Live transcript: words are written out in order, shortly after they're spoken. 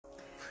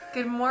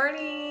Good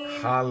morning.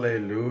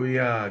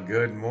 Hallelujah.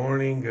 Good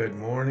morning. Good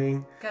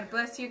morning. God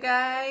bless you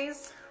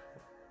guys.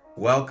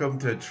 Welcome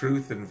to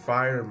Truth and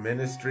Fire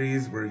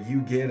Ministries, where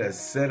you get a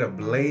set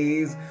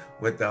ablaze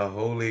with the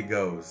Holy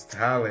Ghost.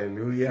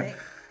 Hallelujah.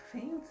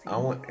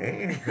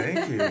 Fancy.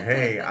 Thank you.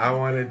 Hey, I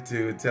wanted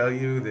to tell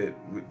you that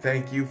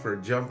thank you for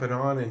jumping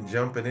on and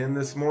jumping in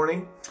this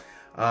morning.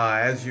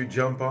 As you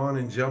jump on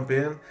and jump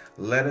in,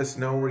 let us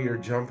know where you're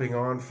jumping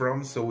on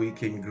from so we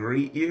can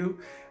greet you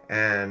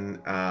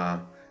and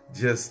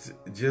just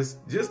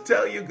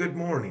tell you good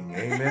morning.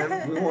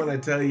 Amen. We want to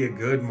tell you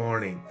good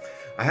morning.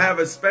 I have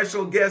a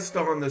special guest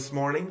on this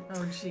morning.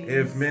 Oh, geez.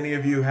 If many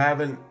of you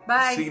haven't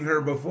seen her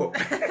before.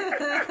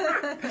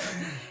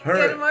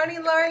 Good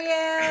morning,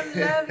 Lorianne.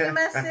 Love you,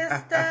 my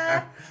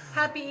sister.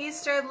 Happy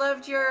Easter.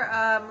 Loved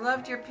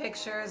your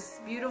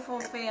pictures. Beautiful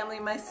family,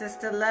 my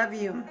sister. Love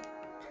you.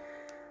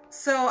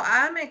 So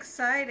I'm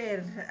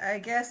excited. I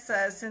guess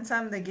since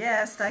I'm the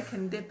guest, I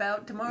can dip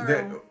out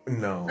tomorrow.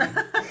 No.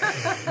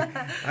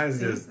 I was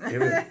just...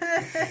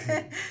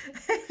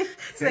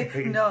 It's like,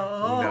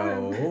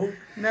 no.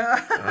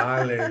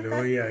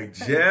 Hallelujah.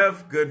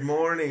 Jeff, good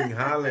morning.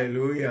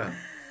 Hallelujah.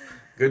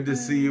 Good to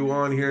see you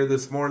on here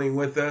this morning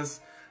with us.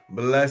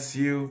 Bless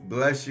you.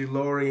 Bless you,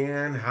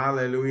 Lorianne.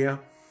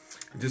 Hallelujah.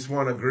 Just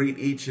want to greet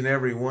each and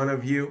every one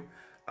of you.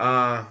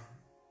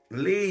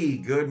 Lee,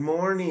 good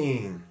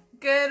morning.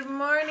 Good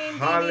morning,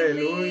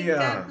 Hallelujah.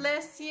 God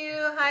bless you.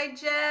 Hi,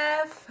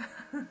 Jeff.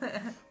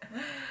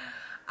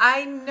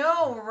 I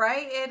know,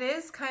 right? It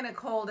is kind of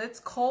cold. It's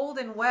cold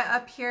and wet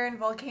up here in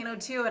Volcano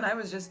too, and I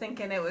was just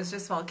thinking it was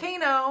just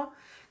Volcano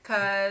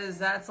because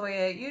that's the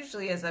way it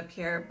usually is up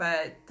here,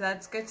 but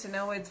that's good to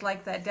know it's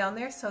like that down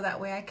there so that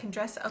way I can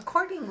dress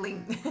accordingly.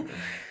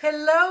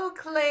 Hello,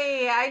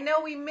 Clay. I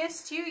know we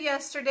missed you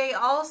yesterday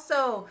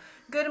also.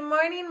 Good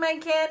morning, my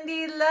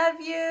candy.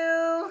 Love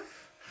you.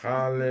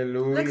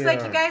 Hallelujah. Looks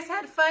like you guys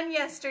had fun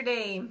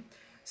yesterday.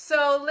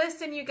 So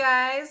listen, you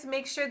guys,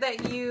 make sure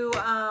that you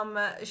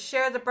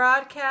share the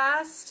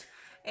broadcast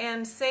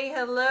and say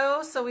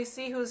hello so we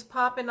see who's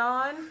popping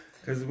on.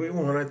 Because we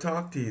want to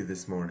talk to you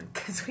this morning.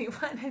 Because we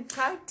want to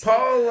talk to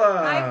Paula. you.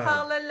 Hi,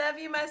 Paula. Love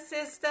you, my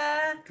sister.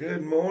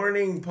 Good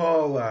morning,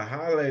 Paula.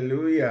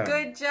 Hallelujah.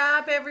 Good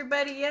job,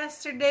 everybody,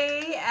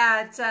 yesterday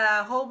at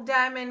Hope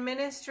Diamond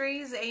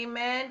Ministries.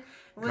 Amen.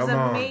 It was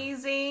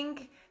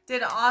amazing.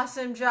 Did an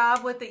awesome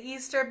job with the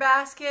Easter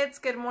baskets.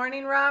 Good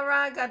morning,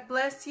 Rara. God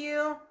bless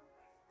you.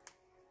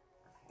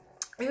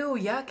 Ew,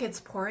 yuck. It's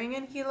pouring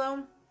in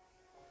Hilo.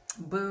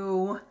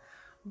 Boo.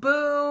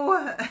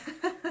 Boo.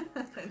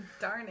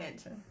 Darn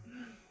it.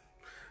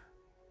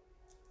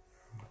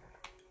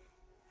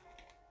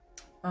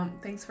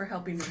 Thanks for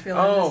helping me fill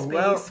in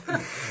the space.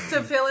 Well,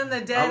 to fill in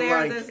the dead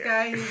air of this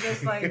guy. He's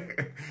just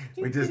like...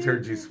 We just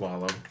heard you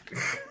swallow.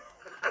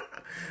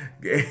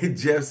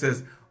 Jeff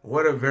says...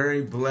 What a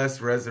very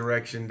blessed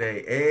resurrection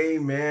day.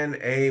 Amen.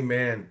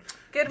 Amen.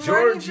 Good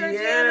morning,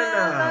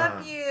 Georgiana.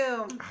 Love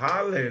you.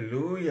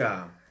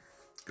 Hallelujah.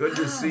 Good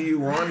to see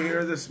you on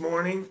here this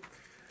morning.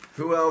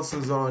 Who else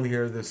is on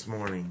here this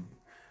morning?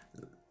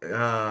 I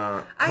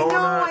know.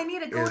 I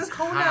need to go to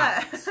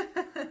Kona.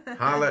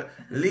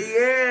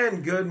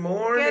 Leanne, good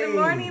morning. Good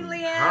morning,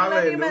 Leanne.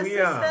 Hallelujah. Love you,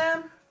 my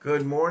sister.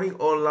 Good morning,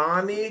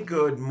 Olani.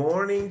 Good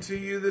morning to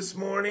you this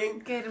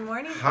morning. Good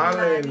morning,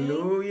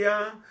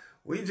 Hallelujah. Olani.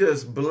 We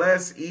just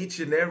bless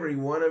each and every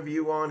one of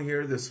you on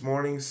here this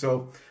morning.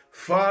 So,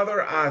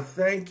 Father, I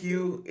thank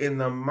you in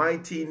the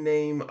mighty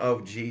name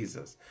of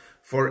Jesus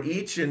for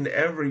each and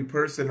every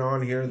person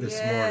on here this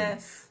morning.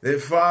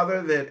 That,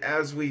 Father, that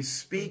as we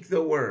speak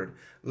the word,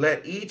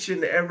 let each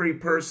and every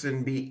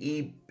person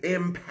be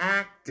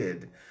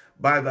impacted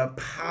by the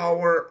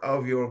power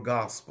of your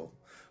gospel.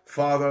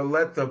 Father,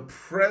 let the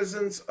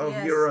presence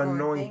of your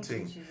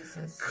anointing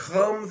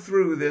come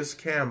through this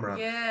camera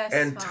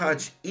and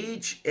touch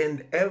each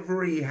and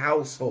every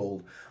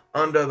household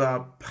under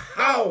the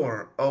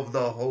power of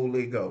the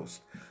Holy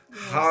Ghost.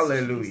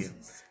 Hallelujah.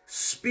 Jesus.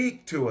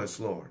 Speak to us,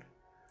 Lord.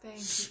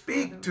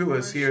 Speak to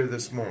us here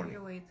this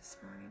morning.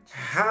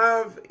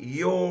 Have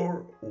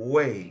your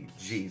way,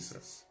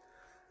 Jesus.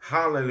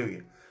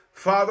 Hallelujah.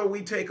 Father,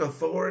 we take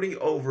authority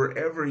over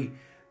every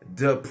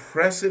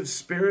depressive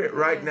spirit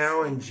right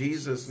now in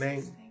Jesus'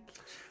 name.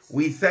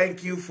 We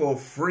thank you for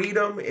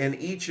freedom in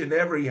each and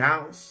every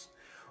house.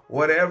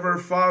 Whatever,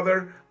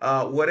 Father,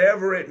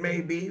 whatever it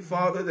may be,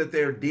 Father, that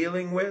they're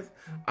dealing with,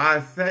 I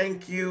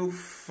thank you,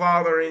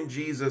 Father, in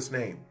Jesus'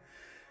 name.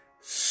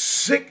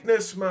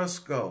 Sickness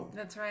must go.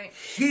 That's right.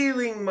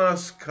 Healing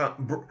must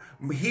come.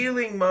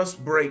 Healing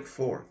must break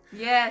forth.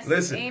 Yes.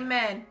 Listen.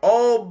 Amen.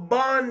 All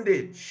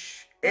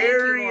bondage,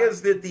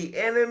 areas that the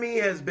enemy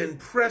has been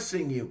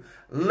pressing you,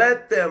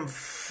 let them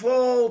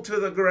fall to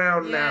the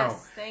ground now.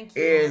 Thank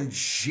you, in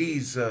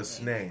Jesus'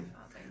 name.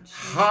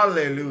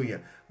 Hallelujah.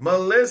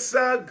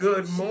 Melissa,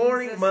 good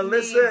morning.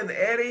 Melissa and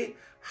Eddie.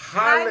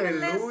 Hallelujah.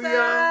 Hi,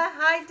 Melissa.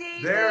 Hi,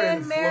 David. They're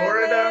in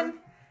Florida.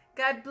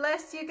 God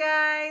bless you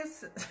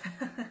guys.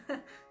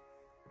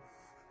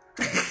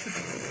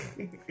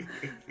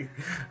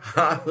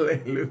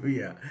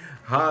 Hallelujah.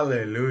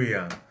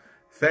 Hallelujah.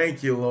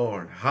 Thank you,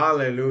 Lord.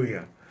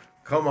 Hallelujah.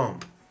 Come on.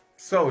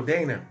 So,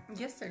 Dana.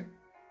 Yes, sir.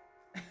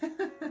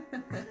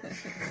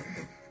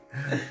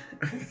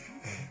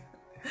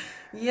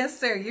 Yes,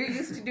 sir. You're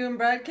used to doing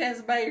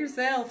broadcasts by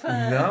yourself,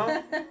 huh?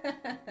 No,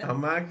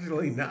 I'm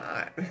actually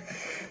not.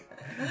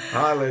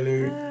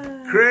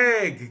 Hallelujah.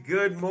 Craig,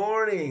 good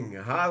morning.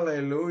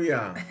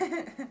 Hallelujah.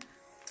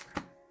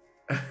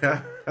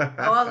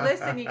 Well,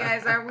 listen, you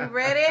guys, are we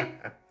ready?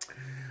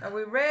 Are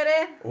we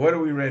ready? What are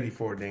we ready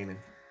for, Dana?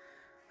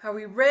 Are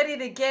we ready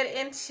to get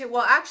into,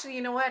 well, actually,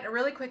 you know what?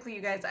 Really quickly,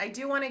 you guys, I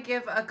do want to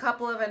give a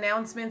couple of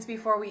announcements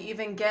before we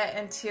even get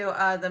into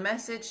the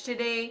message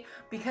today,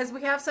 because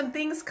we have some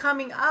things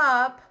coming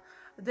up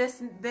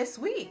this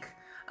week.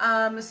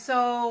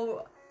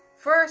 So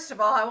first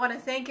of all, I want to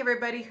thank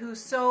everybody who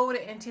sewed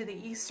into the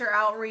Easter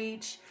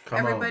outreach,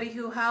 everybody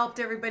who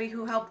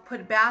helped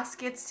put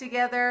baskets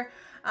together.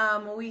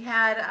 We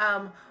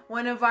had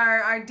one of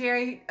our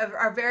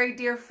very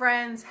dear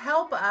friends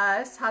help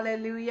us,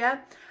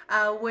 hallelujah,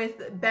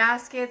 with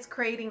baskets,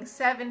 creating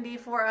 70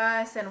 for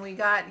us, and we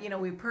got,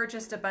 we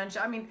purchased a bunch.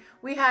 I mean,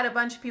 we had a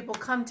bunch of people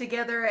come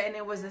together, and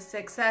it was a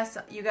success,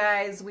 you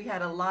guys. We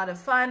had a lot of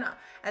fun,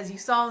 as you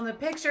saw in the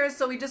pictures,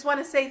 so we just want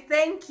to say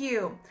thank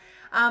you.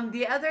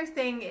 The other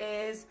thing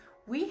is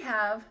we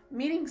have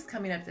meetings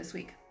coming up this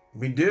week.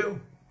 We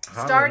do.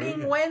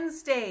 Starting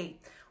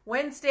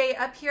Wednesday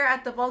up here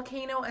at the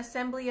Volcano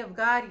Assembly of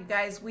God, you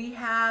guys, we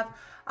have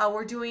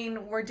we're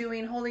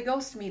doing Holy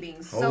Ghost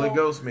meetings.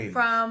 Ghost meetings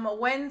from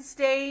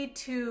Wednesday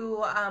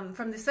to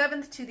from the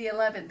 7th to the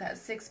 11th at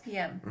 6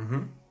 p.m.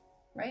 Mm-hmm.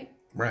 Right?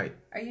 Right.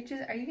 Are you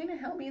going to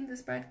help me in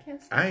this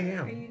broadcast? I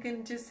am. Are you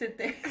going to just sit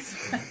there?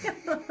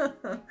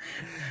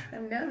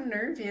 I'm now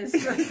nervous.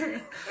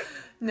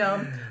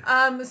 No.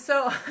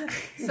 So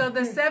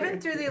the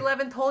 7th through the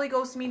 11th Holy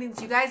Ghost meetings,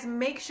 you guys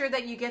make sure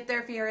that you get there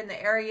if you're in the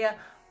area.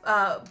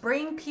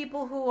 Bring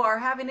people who are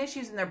having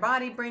issues in their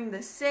body, bring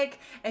the sick.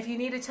 If you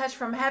need a touch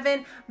from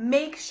heaven,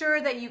 make sure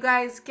that you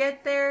guys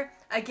get there.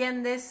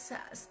 Again, this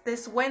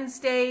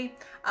Wednesday,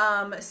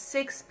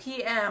 6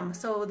 p.m.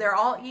 So they're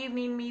all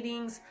evening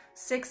meetings,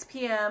 6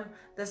 p.m.,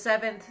 the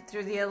 7th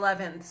through the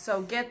 11th.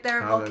 So get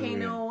there, Hallelujah.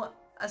 Volcano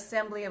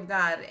Assembly of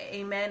God.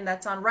 Amen.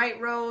 That's on Wright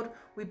Road.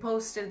 We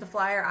posted the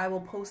flyer. I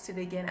will post it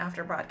again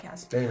after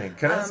broadcast. Amen.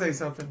 Can I say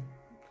something?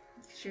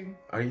 Sure.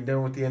 Are you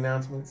done with the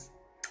announcements?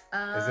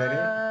 Is that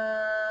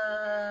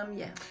it?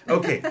 Yeah.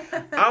 Okay.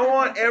 I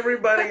want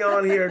everybody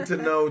on here to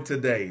know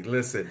today.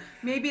 Listen.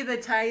 Maybe the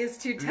tie is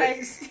too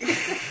tight.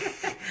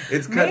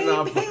 It's cutting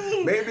off.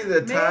 Maybe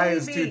the tie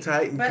is too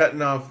tight and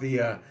cutting off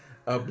the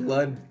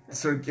blood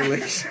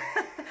circulation.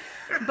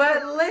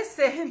 But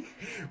listen,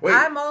 Wait.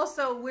 I'm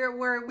also we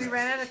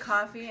ran out of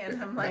coffee,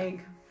 and I'm like,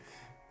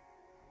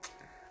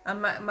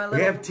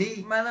 we have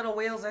tea. My little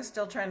wheels are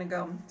still trying to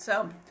go.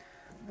 So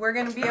we're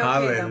gonna be okay.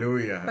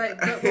 Hallelujah. But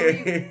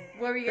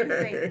what were you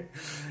gonna say?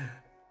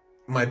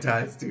 My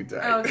tie's too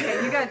tight.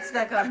 Okay, you got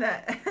stuck on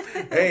that.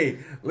 Hey,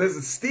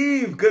 listen,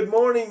 Steve, good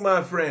morning,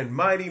 my friend.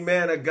 Mighty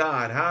man of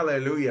God.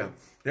 Hallelujah.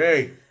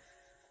 Hey,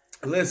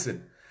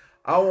 listen,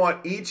 I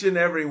want each and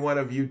every one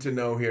of you to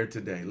know here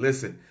today.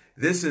 Listen,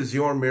 this is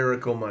your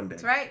Miracle Monday.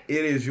 That's right.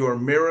 It is your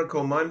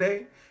Miracle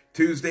Monday.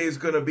 Tuesday is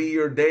going to be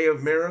your day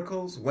of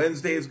miracles.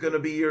 Wednesday is going to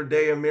be your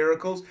day of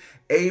miracles.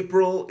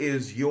 April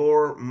is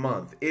your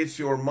month. It's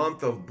your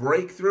month of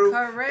breakthrough.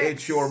 Correct.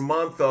 It's your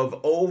month of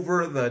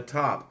over the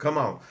top. Come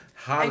on.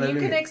 Hallelujah. And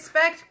you can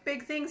expect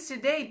big things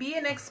today. Be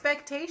in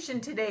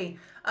expectation today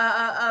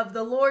of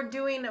the Lord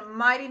doing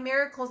mighty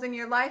miracles in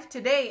your life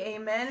today.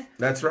 Amen.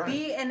 That's right.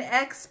 Be in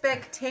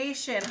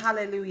expectation.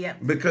 Hallelujah.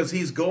 Because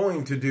he's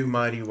going to do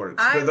mighty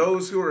works. For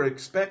those who are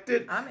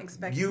expected, I'm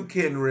expecting. You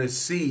can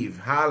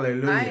receive.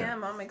 Hallelujah. I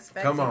am. I'm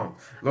expecting. Come on.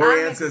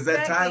 Lorianne says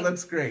that tie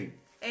looks great.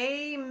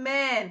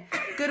 Amen.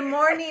 Good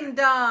morning,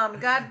 Dom.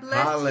 God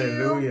bless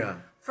Hallelujah.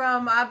 you.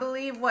 From, I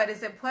believe, what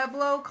is it,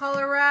 Pueblo,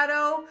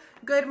 Colorado?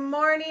 Good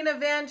morning,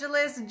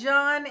 Evangelist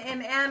John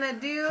and Anna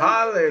Do.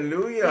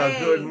 Hallelujah.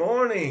 Hey, good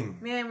morning.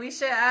 Man, we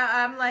should,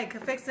 I'm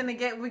like fixing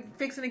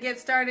to get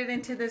started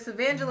into this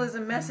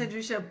evangelism message.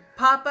 We should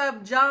pop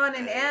up John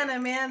and Anna,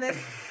 man. This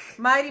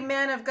mighty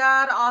man of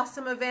God,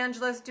 awesome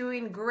evangelist,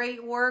 doing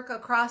great work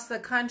across the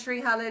country.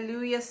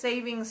 Hallelujah.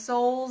 Saving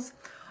souls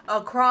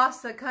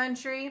across the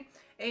country.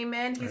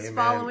 Amen. He's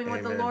following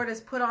what the Lord has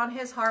put on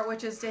his heart,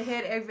 which is to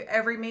hit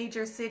every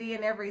major city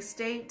in every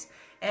state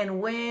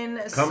and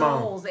win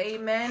souls.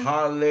 Amen.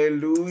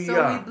 Hallelujah.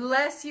 So we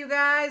bless you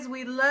guys.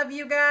 We love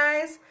you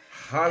guys.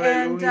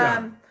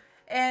 Hallelujah.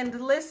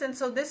 And listen,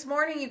 so this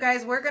morning, you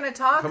guys, we're going to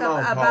talk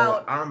about...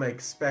 Paul, I'm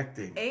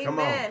expecting. Amen. Come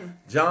on.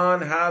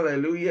 John,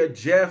 hallelujah.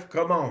 Jeff,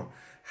 come on.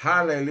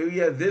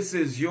 Hallelujah. This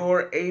is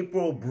your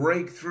April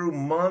breakthrough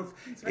month.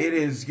 Right. It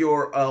is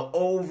your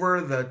over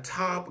the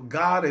top.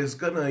 God is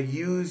going to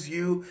use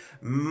you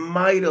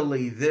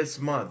mightily this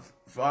month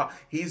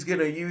He's going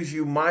to use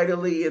you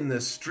mightily in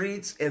the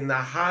streets, in the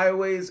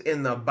highways,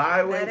 in the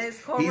byways. That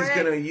is correct. He's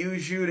going to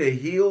use you to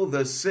heal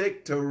the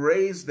sick, to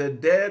raise the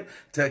dead,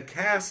 to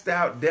cast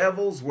out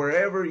devils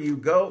wherever you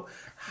go.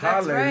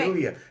 That's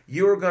Hallelujah. right.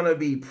 You're going to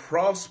be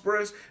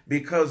prosperous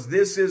because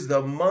this is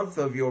the month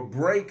of your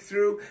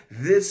breakthrough.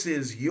 This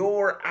is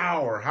your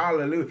hour.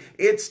 Hallelujah.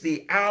 It's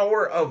the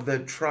hour of the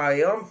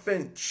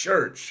triumphant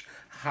church.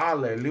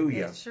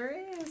 Hallelujah. It sure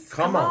is.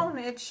 Come on.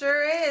 It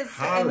sure is.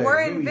 Hallelujah. And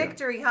we're in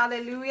victory.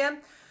 Hallelujah.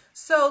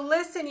 So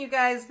listen, you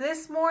guys,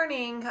 this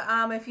morning,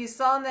 if you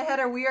saw in the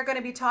header, we are going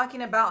to be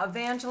talking about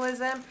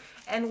evangelism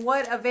and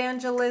what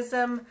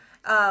evangelism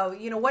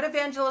what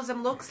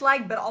evangelism looks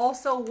like, but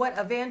also what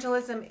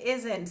evangelism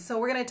isn't. So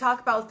we're going to talk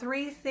about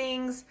 3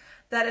 things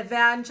that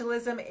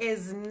evangelism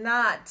is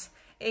not.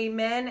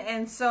 Amen.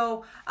 And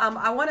so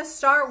I want to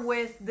start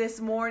with this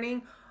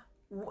morning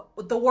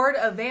the word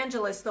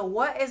evangelist. So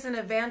what is an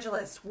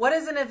evangelist? What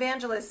is an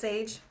evangelist,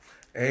 Sage?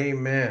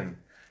 Amen.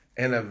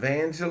 An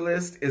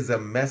evangelist is a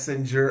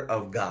messenger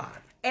of God.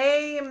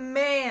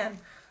 Amen.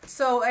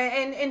 So,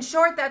 and in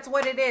short, that's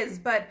what it is.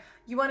 But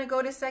you want to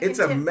go to Second It's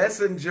a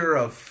messenger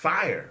of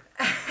fire.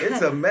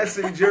 It's a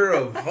messenger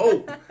of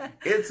hope.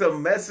 It's a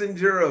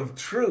messenger of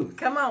truth.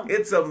 Come on.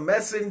 It's a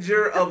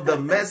messenger of the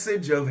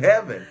message of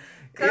heaven.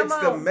 It's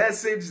the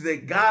message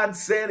that God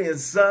sent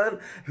his son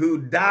who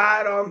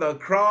died on the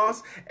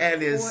cross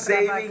and is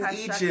saving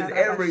each and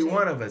every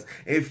one of us.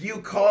 If you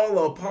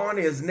call upon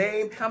his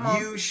name,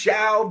 you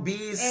shall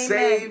be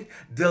saved,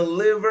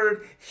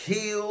 delivered,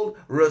 healed,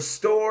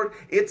 restored.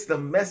 It's the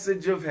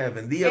message of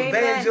heaven. The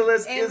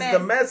evangelist is the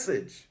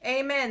message.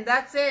 Amen.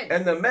 That's it.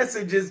 And the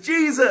message is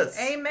Jesus.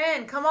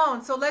 Amen. Come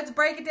on. So let's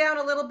break it down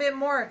a little bit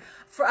more.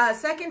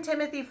 2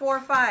 Timothy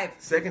 4:5.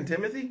 2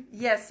 Timothy?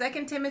 Yes,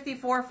 2 Timothy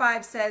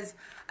 4:5 says,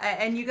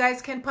 and you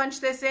guys can punch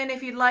this in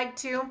if you'd like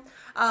to.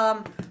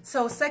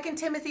 So 2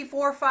 Timothy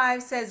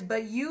 4:5 says,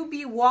 but you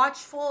be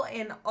watchful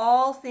in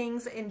all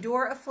things,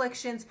 endure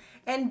afflictions,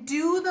 and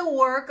do the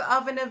work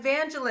of an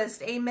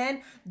evangelist.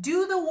 Amen.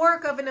 Do the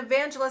work of an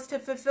evangelist to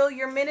fulfill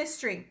your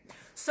ministry.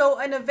 So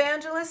an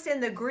evangelist in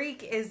the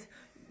Greek is...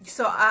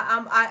 So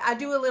I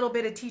do a little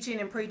bit of teaching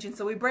and preaching.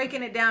 So we're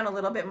breaking it down a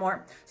little bit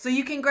more. So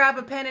you can grab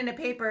a pen and a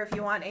paper if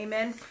you want.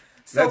 Amen.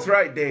 So, that's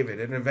right, David.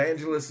 An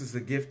evangelist is the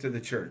gift to the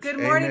church. Good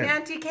morning,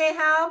 Auntie K.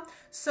 How.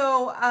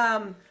 So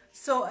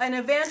an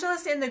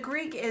evangelist in the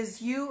Greek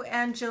is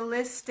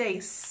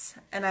euangelistes.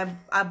 And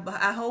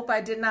I hope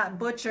I did not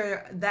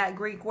butcher that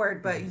Greek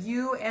word, but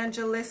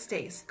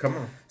euangelistes. Come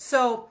on.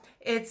 So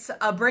it's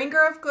a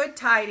bringer of good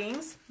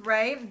tidings,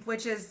 right?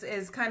 Which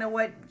is kind of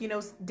what,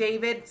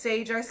 David,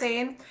 Sage are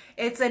saying.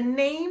 It's a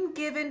name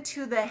given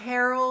to the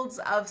heralds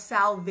of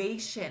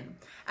salvation.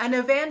 An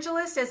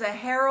evangelist is a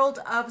herald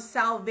of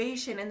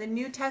salvation. In the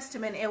New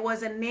Testament, it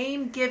was a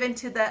name given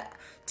to the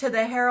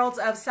heralds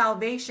of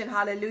salvation.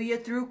 Hallelujah.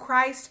 Through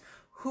Christ,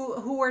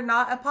 who were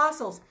not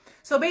apostles.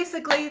 So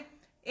basically,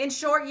 in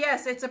short,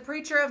 yes, it's a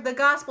preacher of the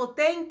gospel.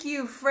 Thank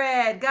you,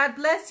 Fred. God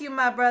bless you,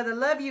 my brother.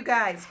 Love you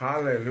guys.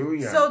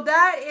 Hallelujah. So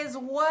that is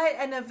what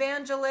an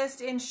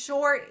evangelist in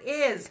short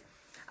is.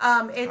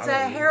 It's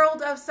a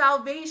herald of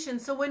salvation.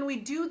 So when we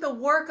do the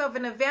work of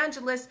an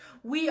evangelist,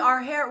 we are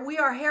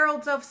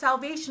heralds of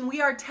salvation.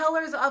 We are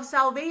tellers of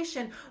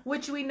salvation,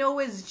 which we know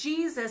is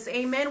Jesus.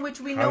 Amen.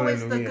 Which we know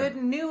is the good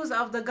news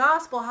of the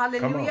gospel.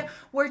 Hallelujah.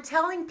 We're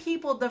telling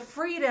people the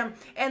freedom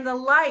and the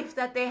life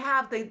that they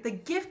have, the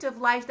gift of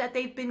life that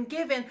they've been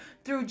given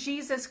through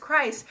Jesus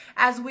Christ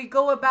as we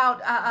go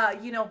about,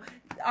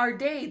 our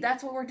day.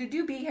 That's what we're to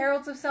do, be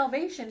heralds of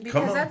salvation,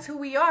 because that's who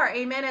we are.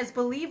 Amen. As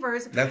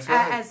believers, that's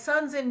right. As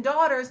sons and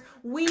daughters,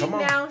 we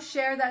now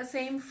share that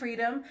same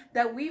freedom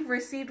that we've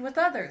received with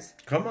others.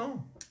 Come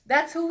on.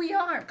 That's who we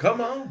are.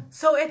 Come on.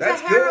 So it's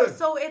That's a herald. good.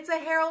 So it's a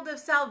herald of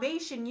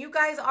salvation. You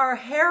guys are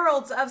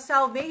heralds of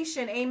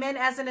salvation. Amen.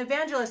 As an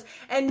evangelist.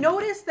 And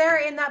notice there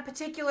in that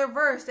particular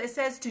verse, it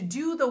says to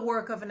do the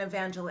work of an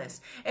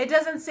evangelist. It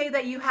doesn't say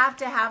that you have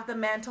to have the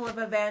mantle of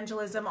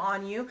evangelism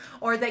on you,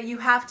 or that you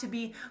have to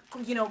be,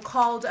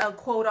 called a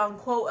quote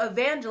unquote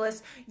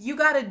evangelist. You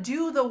got to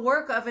do the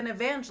work of an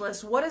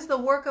evangelist. What does the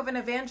work of an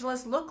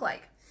evangelist look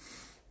like?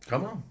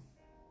 Come on.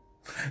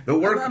 The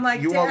work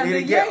you want me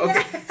to get? Yeah.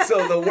 Okay.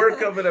 So the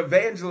work of an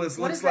evangelist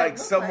looks like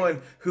someone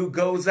like? who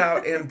goes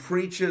out and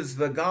preaches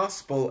the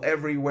gospel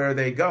everywhere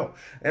they go.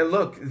 And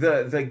look,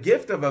 the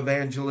gift of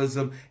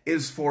evangelism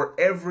is for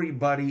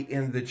everybody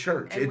in the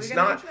church. And it's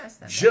not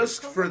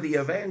just for the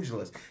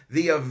evangelist.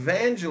 The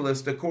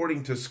evangelist,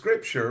 according to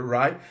Scripture,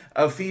 right?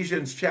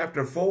 Ephesians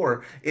chapter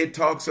 4, it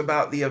talks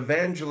about the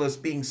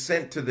evangelist being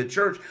sent to the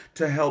church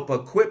to help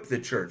equip the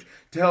church.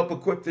 To help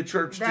equip the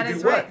church to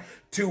do what?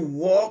 To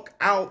walk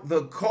out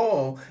the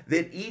call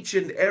that each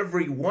and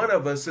every one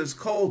of us is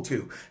called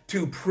to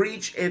to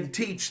preach and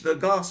teach the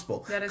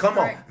gospel. That is Come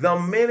correct.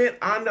 on. The minute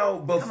I know,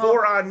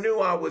 before I knew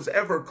I was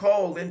ever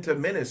called into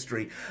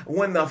ministry,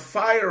 when the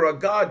fire of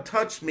God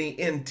touched me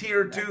in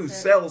Tier 2,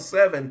 Cell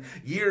 7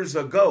 years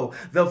ago,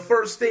 the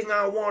first thing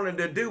I wanted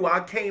to do,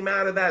 I came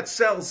out of that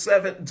Cell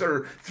 7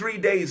 or 3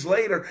 days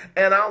later,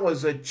 and I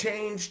was a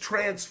changed,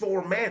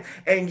 transformed man.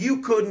 And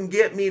you couldn't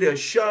get me to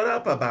shut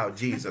up about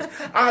Jesus.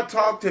 I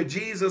talked to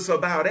Jesus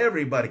about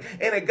everybody.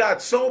 And it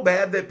got so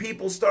bad that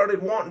people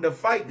started wanting to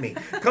fight me.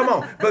 Come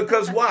on.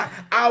 Because why?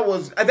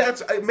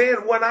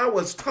 When I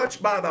was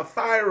touched by the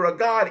fire of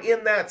God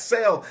in that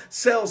Cell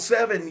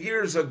 7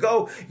 years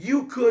ago,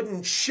 you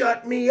couldn't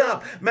shut me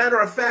up. Matter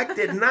of fact,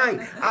 at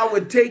night, I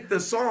would take the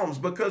Psalms,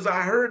 because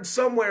I heard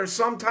somewhere,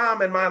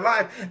 sometime in my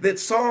life, that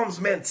Psalms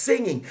meant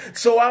singing.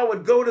 So I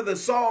would go to the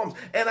Psalms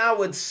and I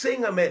would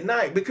sing them at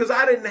night, because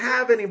I didn't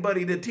have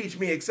anybody to teach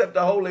me except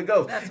the Holy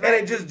Ghost. That's right.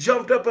 And it just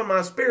jumped up in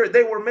my spirit.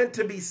 They were meant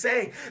to be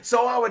sang.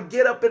 So I would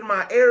get up in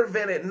my air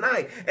vent at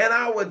night and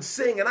I would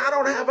sing. And I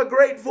don't have a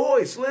great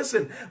voice,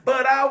 listen,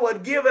 but I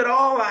would give it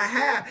all I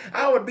had.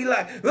 I would be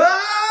like,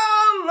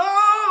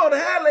 oh Lord,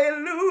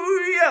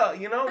 hallelujah.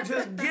 You know,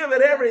 just give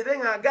it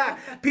everything I got.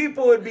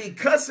 People would be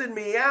cussing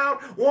me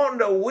out, wanting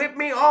to whip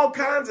me, all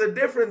kinds of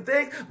different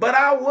things, but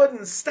I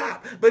wouldn't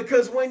stop,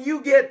 because when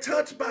you get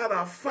touched by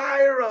the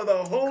fire of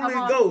the Holy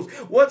Ghost,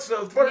 what's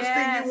the first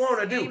thing you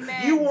want to do?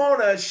 Amen. You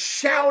want to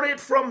shout it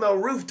from the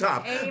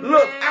rooftop. Amen.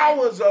 Look, I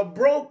was a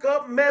broke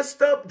up,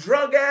 messed up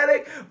drug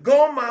addict,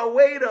 going my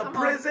way to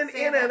prison,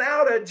 in and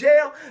out of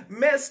jail,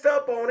 messed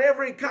up on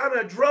every kind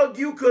of drug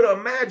you could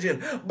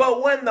imagine.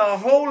 But when the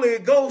Holy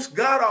Ghost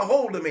got a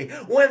hold of me,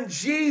 when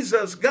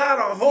Jesus got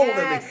a hold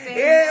of me,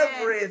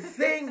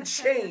 everything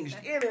changed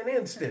in an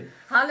instant.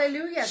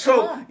 Hallelujah.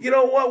 So, you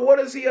know what? What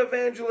is the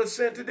evangelist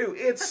sent to do?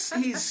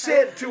 He's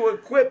sent to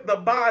equip the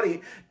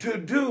body to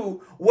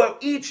do what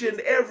each and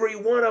every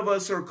one of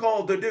us are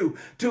called to do,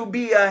 to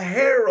be a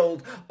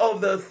herald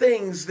of the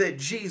things that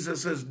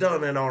Jesus has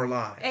done in our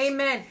lives.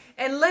 Amen.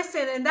 And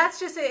listen, and that's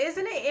just it.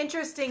 Isn't it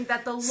interesting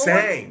that the Lord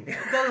sang.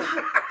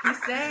 He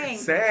sang.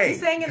 Sang. He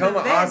sang in Come the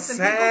on, vents,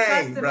 I and people sang,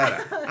 cussed him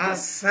brother. out. I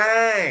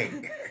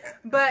sang.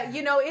 But,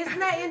 you know, isn't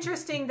that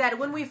interesting that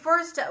when we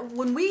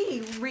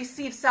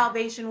receive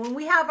salvation, when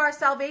we have our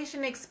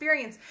salvation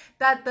experience,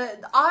 that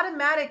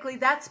automatically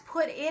that's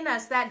put in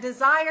us, that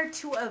desire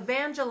to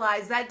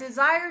evangelize, that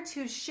desire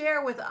to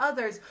share with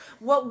others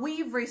what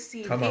we've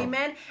received.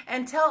 Amen.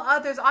 And tell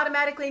others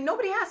automatically.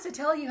 Nobody has to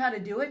tell you how to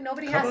do it.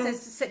 Nobody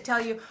has to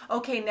tell you,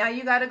 okay, now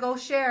you got to go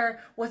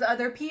share with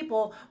other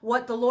people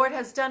what the Lord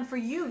has done for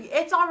you.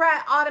 It's all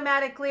right,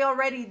 automatically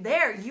already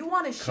there. You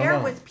want to share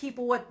with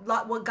people what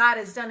God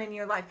has done in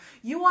your life.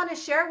 You want to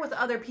share with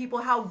other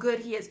people how good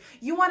He is.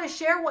 You want to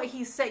share what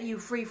He set you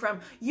free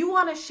from. You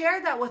want to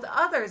share that with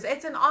others.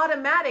 It's an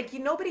automatic.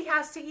 Nobody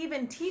has to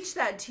even teach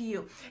that to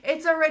you.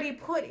 It's already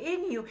put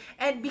in you,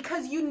 and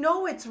because you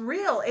know it's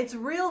real. It's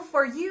real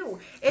for you.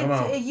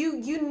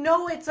 You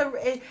know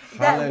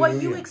that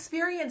what you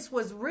experienced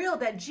was real.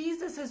 That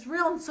Jesus is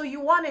real, and so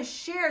you want to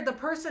share the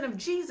person of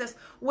Jesus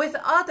with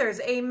others.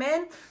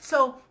 Amen.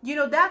 So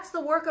that's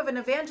the work of an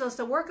evangelist.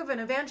 The work of an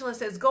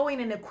evangelist is going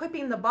and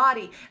equipping the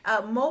body,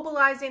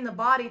 mobilizing the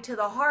body to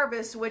the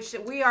harvest, which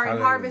we are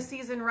in harvest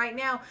season right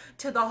now,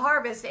 to the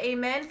harvest.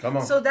 Amen.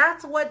 So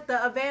that's what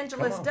the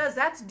evangelist does.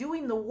 That's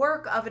doing the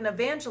work of an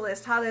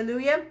evangelist.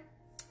 Hallelujah.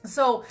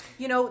 So,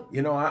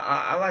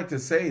 I like to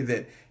say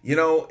that,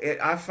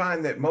 I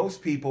find that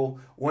most people,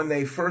 when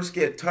they first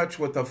get touched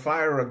with the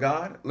fire of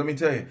God, let me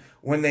tell you,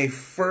 when they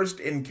first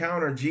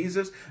encounter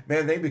Jesus,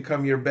 man, they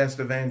become your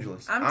best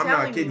evangelist. I'm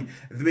not kidding.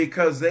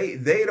 Because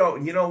they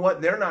don't, you know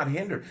what? They're not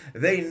hindered.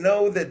 They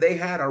know that they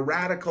had a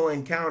radical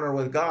encounter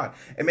with God.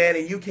 And man,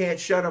 and you can't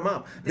shut them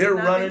up. They're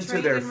running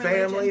to their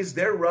families.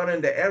 They're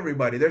running to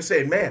everybody. They're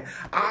saying, man,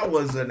 I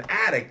was an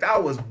addict. I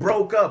was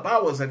broke up. I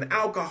was an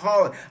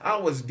alcoholic. I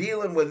was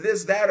dealing with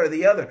this, that, or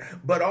the other.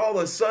 But all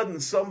of a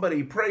sudden,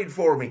 somebody prayed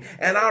for me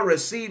and I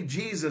received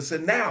Jesus.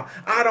 And now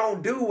I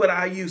don't do what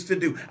I used to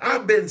do.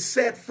 I've been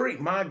set free.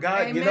 My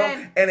God,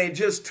 Amen. and it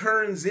just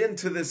turns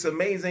into this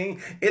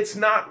amazing, it's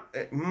not,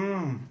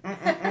 Come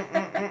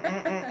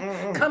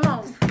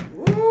on.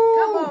 Ooh,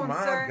 Come on,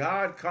 my sir.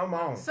 God, come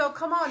on. So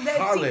come on.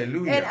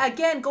 Hallelujah. And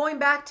again, going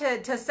back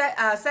to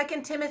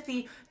 2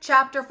 Timothy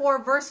chapter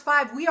 4, verse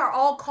 5, we are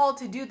all called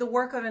to do the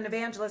work of an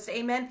evangelist.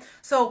 Amen.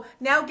 So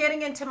now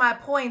getting into my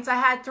points, I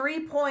had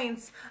 3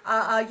 points,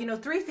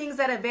 3 things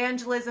that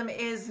evangelism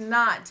is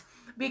not.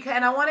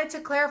 And I wanted to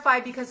clarify,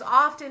 because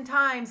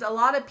oftentimes a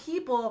lot of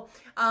people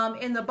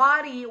in the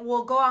body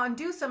will go out and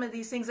do some of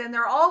these things, and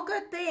they're all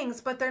good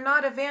things, but they're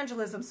not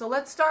evangelism. So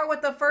let's start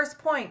with the first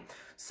point.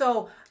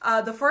 So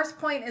the first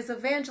point is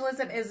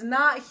evangelism is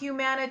not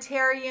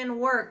humanitarian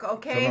work.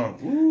 Okay.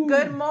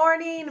 Good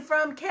morning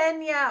from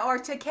Kenya, or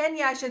to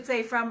Kenya, I should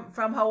say, from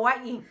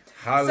Hawaii.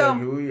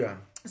 Hallelujah.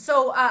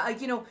 So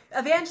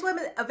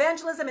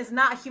evangelism is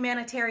not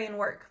humanitarian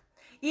work.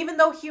 Even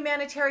though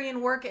humanitarian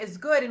work is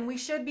good and we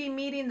should be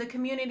meeting the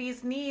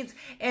community's needs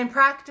in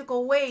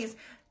practical ways,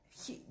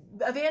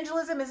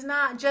 evangelism is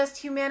not just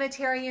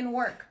humanitarian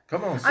work.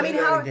 Come on, say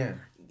that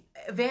again.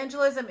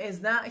 Evangelism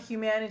is not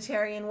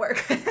humanitarian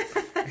work.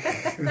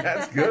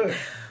 That's good.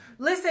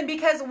 Listen,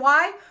 because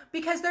why?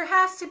 Because there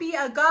has to be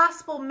a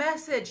gospel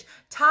message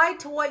tied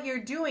to what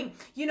you're doing.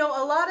 You know,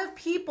 a lot of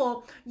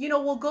people, you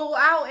know, will go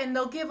out and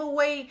they'll give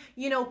away,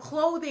 you know,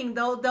 clothing.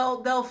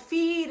 They'll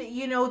feed,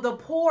 you know, the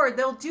poor.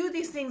 They'll do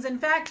these things. In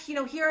fact, you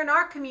know, here in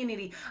our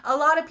community, a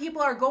lot of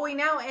people are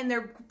going out and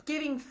they're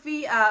giving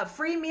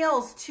free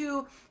meals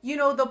to, you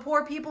know, the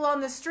poor people on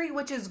the street,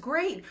 which is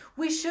great.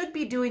 We should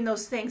be doing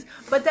those things.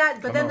 But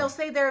then they'll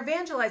say they're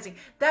evangelizing.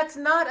 That's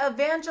not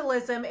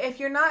evangelism if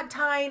you're not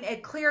tying a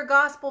clear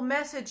gospel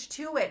message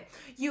to it.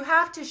 You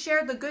have to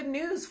share the good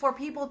news for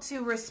people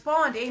to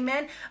respond.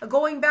 Amen.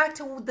 Going back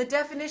to the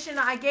definition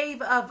I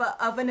gave of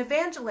an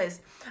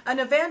evangelist. An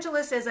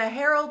evangelist is a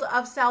herald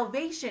of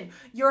salvation.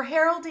 You're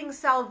heralding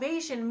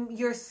salvation.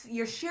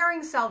 You're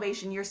sharing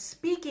salvation. You're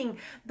speaking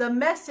the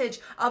message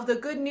of the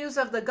good news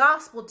of the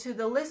gospel to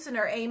the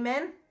listener.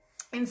 Amen.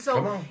 And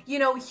so, you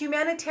know,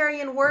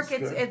 humanitarian work,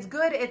 it's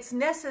good, it's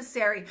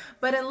necessary.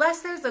 But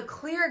unless there's a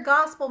clear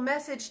gospel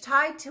message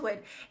tied to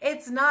it,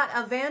 it's not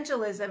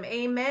evangelism.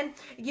 Amen.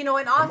 You know,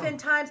 and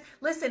oftentimes,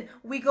 listen,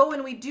 we go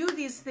and we do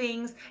these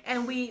things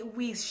and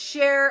we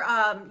share,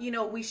 you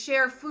know, we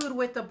share food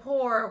with the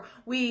poor.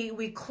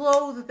 We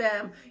clothe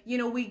them. You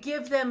know, we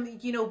give them,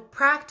 you know,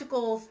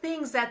 practical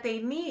things that they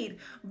need.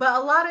 But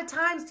a lot of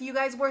times, you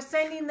guys, we're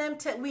sending them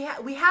to, we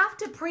have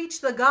to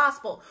preach the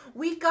gospel.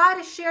 We got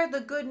to share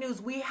the good news.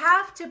 We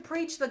have to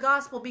preach the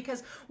gospel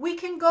because we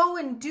can go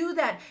and do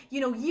that,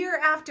 you know, year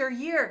after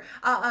year,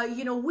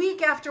 you know,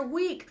 week after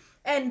week,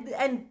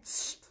 and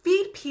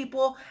feed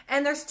people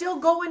and they're still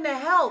going to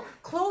hell,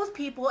 clothe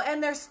people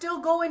and they're still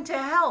going to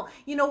hell.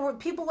 You know, where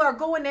people are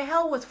going to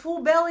hell with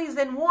full bellies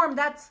and warm.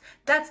 That's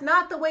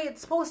not the way it's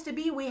supposed to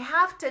be. We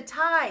have to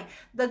tie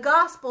the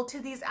gospel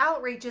to these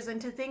outreaches and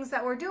to things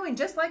that we're doing,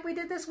 just like we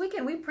did this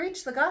weekend. We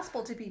preached the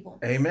gospel to people.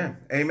 Amen.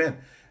 Amen.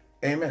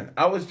 Amen.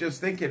 I was just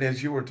thinking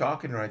as you were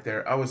talking right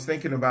there, I was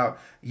thinking about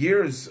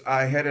years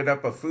I headed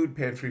up a food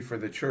pantry for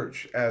the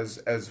church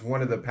as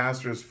one of the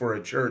pastors for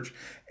a church.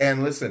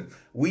 And listen,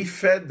 we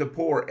fed the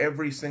poor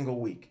every single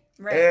week.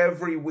 Right.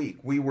 Every week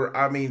we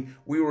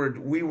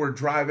were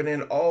driving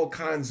in all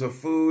kinds of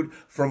food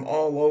from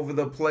all over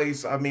the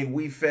place. I mean,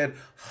 we fed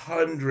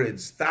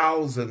hundreds,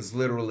 thousands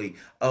literally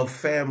of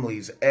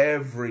families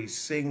every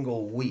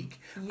single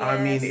week. Yes.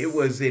 I mean, it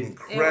was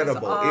incredible.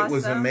 It was awesome. It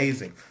was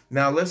amazing.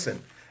 Now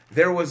listen,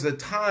 there was a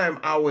time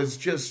I was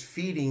just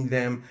feeding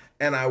them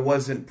and I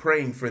wasn't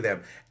praying for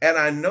them. And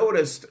I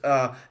noticed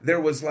there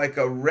was like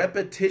a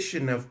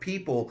repetition of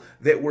people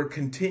that were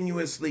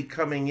continuously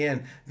coming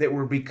in that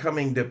were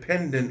becoming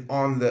dependent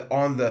on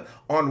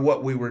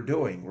what we were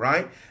doing,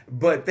 right?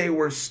 But they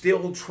were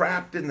still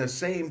trapped in the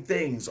same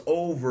things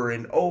over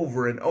and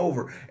over and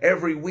over.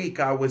 Every week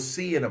I was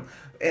seeing them.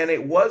 And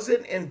it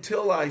wasn't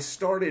until I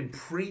started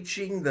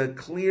preaching the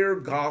clear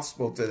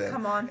gospel to them.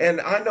 Come on. And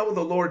I know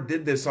the Lord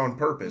did this on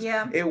purpose.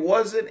 Yeah. It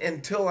wasn't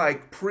until I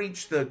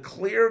preached the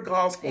clear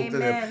gospel Amen. to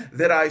them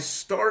that I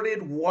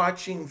started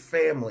watching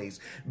families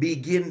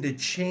begin to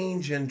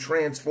change and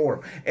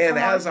transform. And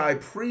as I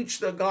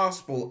preached the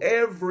gospel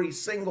every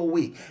single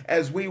week,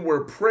 as we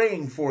were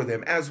praying for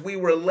them, as we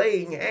were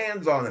laying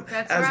hands on them,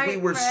 we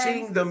were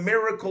seeing the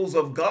miracles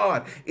of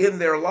God in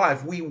their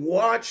life, we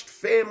watched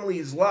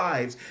families'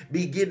 lives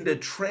begin to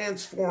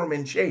transform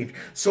and change.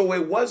 So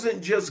it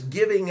wasn't just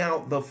giving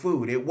out the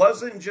food. It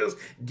wasn't just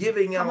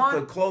giving out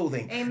the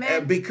clothing.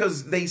 Amen.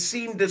 Because they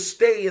seemed to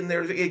stay in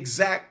their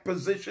exact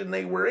position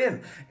they were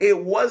in.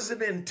 It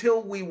wasn't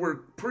until we were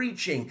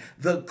preaching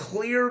the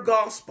clear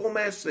gospel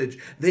message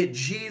that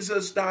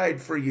Jesus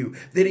died for you,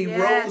 that he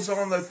rose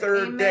on the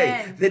third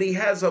day, that he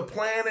has a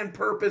plan and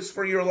purpose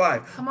for your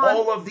life.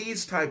 All of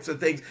these types of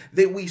things,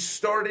 that we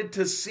started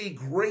to see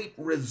great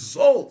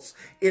results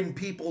in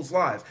people's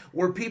lives,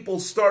 where people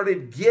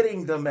started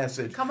getting the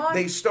message.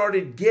 They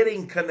started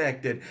getting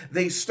connected.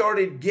 They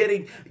started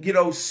getting,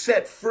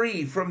 set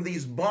free from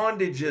these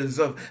bondages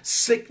of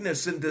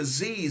sickness and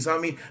disease. I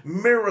mean,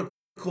 miracles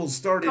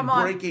started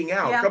breaking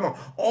out. Yeah.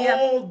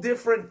 All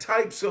different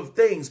types of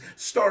things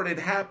started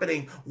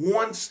happening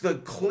once the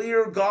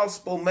clear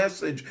gospel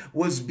message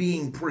was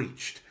being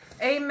preached.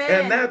 Amen.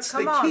 And that's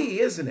the key,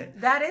 isn't it?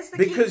 That is the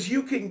key. Because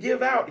you can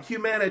give out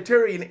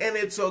humanitarian and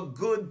it's a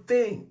good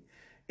thing.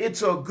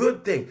 It's a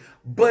good thing.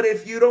 But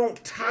if you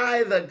don't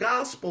tie the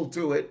gospel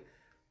to it,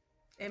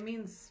 it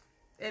means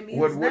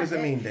what does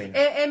it mean, Dana?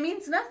 It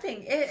means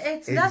nothing.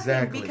 It's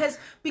Exactly. nothing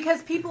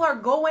because people are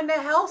going to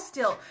hell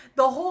still.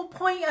 The whole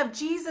point of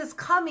Jesus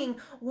coming,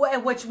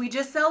 which we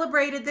just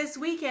celebrated this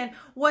weekend,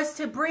 was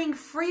to bring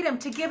freedom,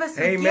 to give us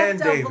the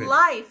gift of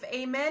life.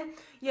 Amen.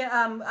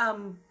 Yeah.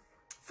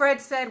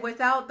 Fred said,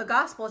 without the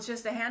gospel, it's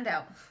just a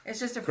handout. It's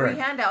just a free Correct.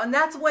 handout. And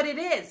that's what it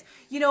is.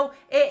 You know,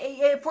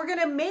 if we're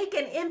going to make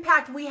an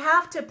impact, we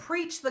have to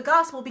preach the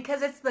gospel,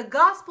 because it's the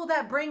gospel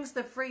that brings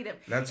the freedom.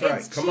 That's right.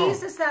 It's Come on.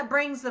 Jesus that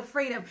brings the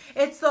freedom.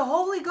 It's the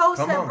Holy Ghost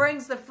Come that on.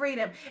 brings the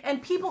freedom.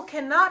 And people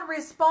cannot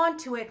respond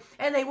to it,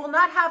 and they will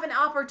not have an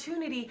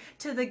opportunity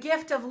to the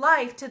gift of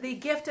life, to the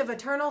gift of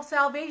eternal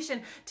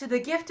salvation, to the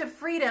gift of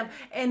freedom,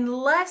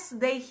 unless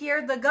they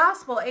hear the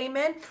gospel.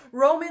 Amen.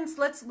 Romans,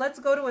 let's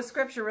go to a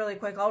scripture really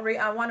quick.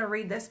 I want to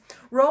read this.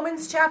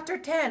 Romans chapter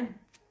 10,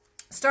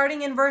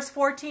 starting in verse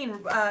 14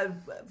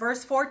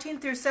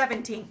 through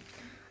 17.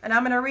 And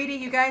I'm going to read it.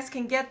 You guys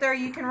can get there.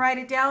 You can write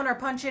it down or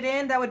punch it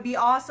in. That would be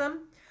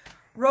awesome.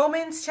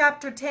 Romans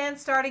chapter 10,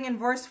 starting in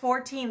verse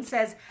 14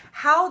 says,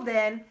 "How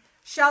then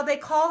shall they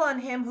call on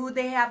him who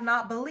they have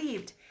not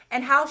believed?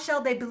 And how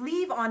shall they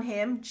believe on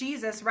him,"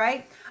 Jesus,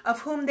 right,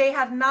 "of whom they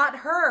have not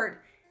heard?"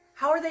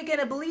 How are they going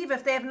to believe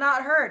if they have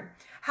not heard?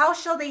 "How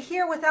shall they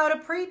hear without a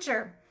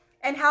preacher?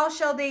 And how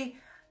shall they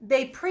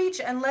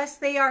preach unless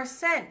they are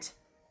sent?"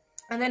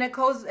 And then it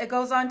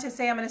goes on to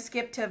say, I'm going to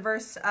skip to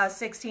verse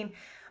 16.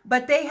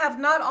 "But they have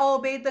not all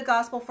obeyed the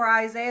gospel, for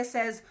Isaiah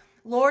says,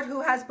 'Lord, who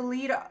has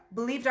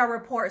believed our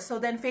report?' So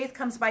then faith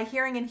comes by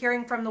hearing, and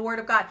hearing from the word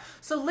of God."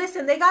 So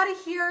listen, they got to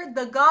hear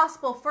the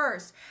gospel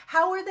first.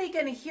 How are they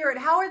going to hear it?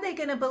 How are they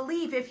going to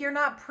believe if you're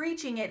not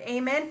preaching it?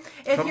 Amen.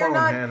 If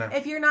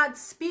you're not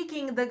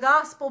speaking the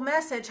gospel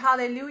message,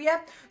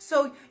 hallelujah.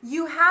 So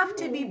you have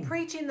to be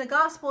preaching the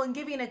gospel and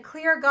giving a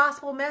clear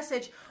gospel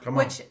message,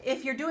 which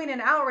if you're doing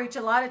an outreach,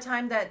 a lot of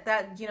time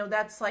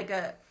that's like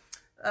a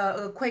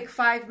quick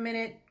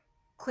 5-minute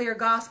clear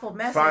gospel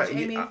message. 5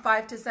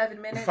 to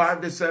 7 minutes.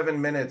 5 to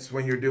 7 minutes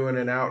when you're doing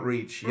an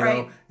outreach, you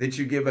know, that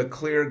you give a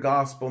clear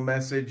gospel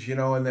message, you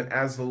know, and then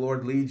as the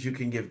Lord leads, you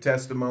can give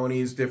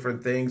testimonies,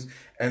 different things,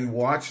 and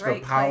watch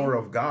the power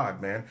of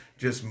God, man,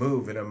 just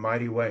move in a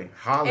mighty way.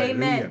 Hallelujah.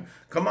 Amen.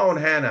 Come on,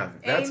 Hannah.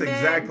 That's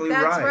exactly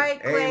right. That's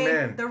right, Clay.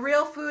 Amen. The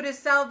real food is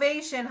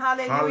salvation.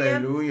 Hallelujah.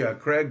 Hallelujah.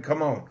 Craig,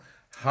 come on.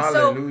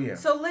 Hallelujah.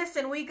 So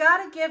listen, we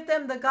got to give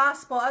them the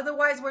gospel.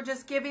 Otherwise, we're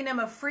just giving them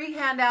a free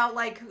handout,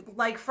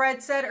 like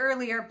Fred said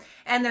earlier,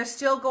 and they're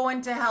still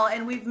going to hell,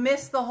 and we've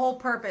missed the whole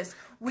purpose.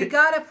 We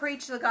got to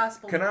preach the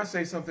gospel. Can I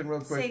say something real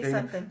quick, Say Dana?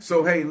 something.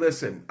 So, hey,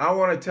 listen, I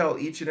want to tell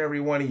each and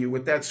every one of you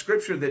with that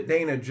scripture that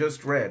Dana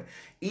just read,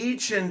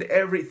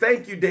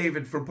 thank you,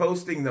 David, for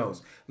posting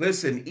those.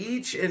 Listen,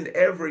 each and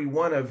every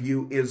one of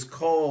you is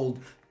called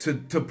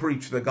to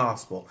preach the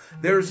gospel.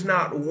 There's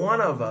not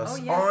one of us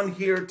on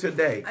here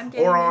today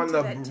or on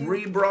the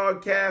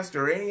rebroadcast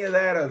or any of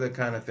that other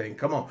kind of thing.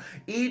 Come on.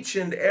 Each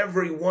and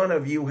every one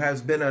of you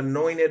has been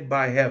anointed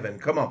by heaven.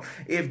 Come on.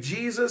 If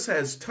Jesus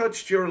has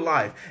touched your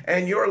life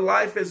and your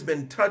life has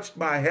been touched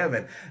by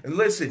heaven,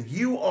 listen,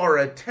 you are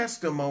a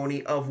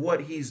testimony of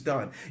what he's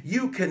done.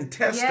 You can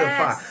testify.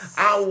 Yes.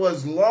 I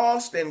was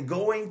lost and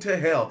going to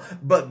hell,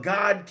 but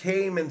God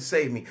came and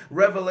saved me.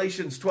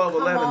 Revelations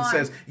 12:11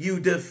 says, "You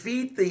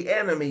defeat the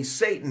enemy,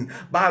 Satan,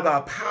 by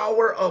the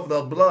power of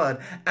the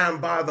blood and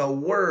by the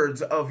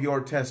words of your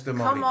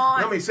testimony." Come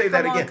on. Let me say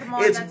that again.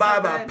 It's That's by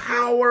so the good.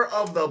 power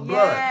of the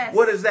blood. Yes.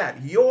 What is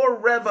that? Your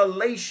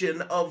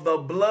revelation of the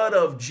blood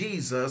of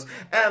Jesus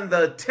and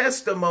the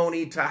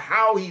testimony to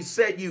how he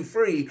set you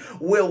free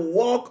will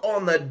walk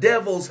on the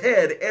devil's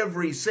head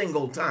every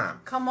single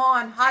time. Come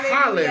on.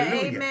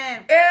 Hallelujah.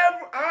 Amen.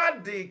 I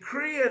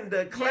decree and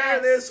declare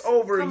this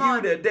over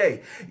you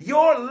today.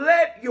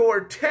 Let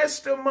your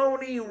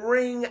testimony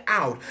ring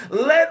out.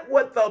 Let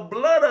what the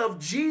blood of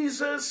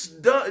Jesus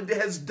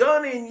has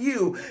done in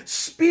you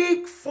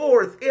speak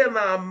forth in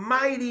a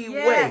mighty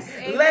way.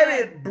 Amen. Let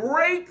it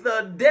break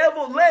the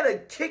devil. Let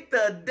it kick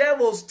the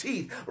devil's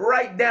teeth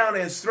right down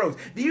his throat.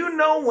 Do you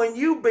know when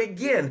you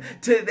begin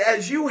to,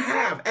 as you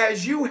have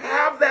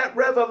that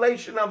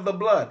revelation of the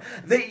blood,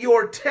 that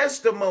your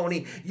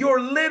testimony,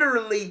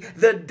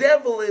 the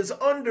devil is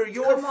under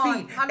your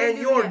feet and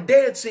you're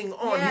dancing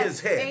on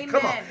his head. Amen.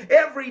 Come on.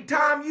 Every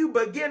time you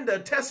begin to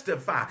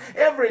testify,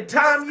 every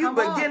time you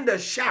begin to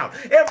shout,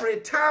 every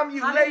time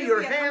you lay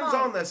your hands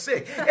on the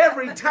sick,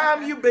 every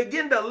time you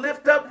begin to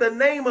lift up the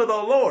name of the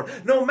Lord,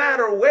 no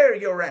matter where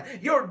you're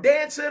at, you're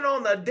dancing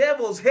on the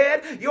devil's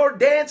head, you're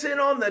dancing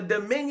on the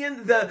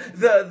dominion,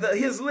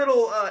 his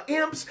little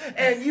imps,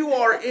 and you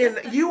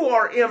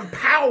are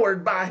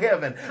empowered by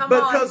heaven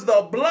because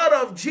the blood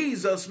of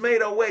Jesus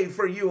made a way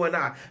for you and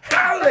I.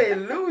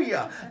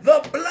 Hallelujah.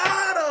 The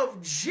blood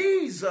of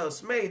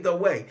Jesus made the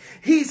way.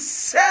 He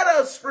set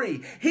us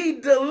free. He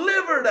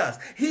delivered us.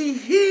 He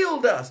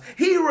healed us.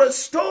 He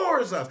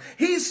restores us.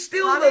 He's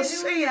still the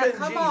saving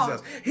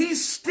Jesus.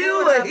 He's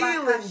still the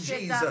healing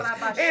Jesus.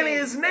 And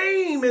his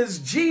name is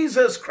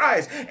Jesus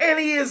Christ. And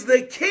he is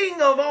the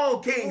King of all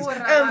kings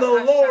and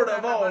the Lord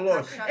of all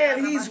lords.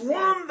 And he's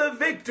won the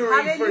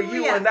victory for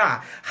you and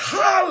I.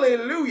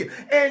 Hallelujah.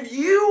 And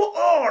you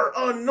are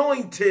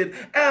anointed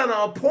and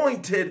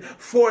appointed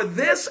for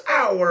this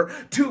hour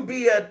to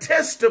be a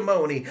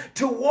testimony,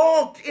 to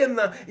walk in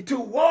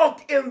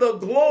the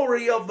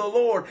glory of the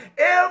Lord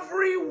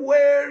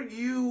everywhere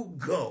you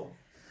go.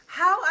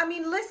 I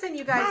mean, listen,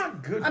 you guys. My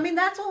goodness. I mean,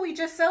 that's what we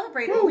just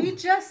celebrated. Woo. We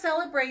just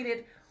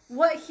celebrated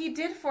what he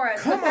did for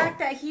us. Come the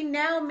fact on. that he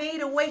now made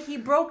a way. He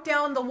broke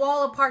down the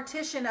wall of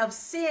partition of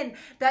sin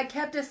that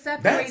kept us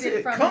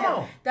separated from Come him.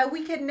 on. That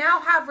we can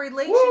now have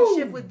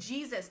relationship Woo. with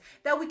Jesus.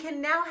 That we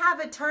can now have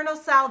eternal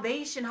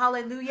salvation.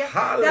 Hallelujah.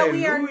 Hallelujah. That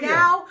we are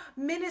now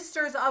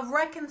ministers of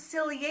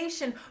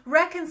reconciliation,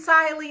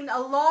 reconciling a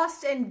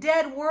lost and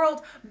dead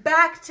world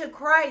back to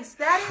Christ.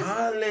 That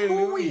is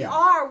who we Hallelujah.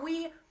 are.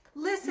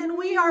 Listen,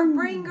 we are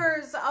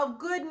bringers of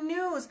good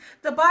news.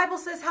 The Bible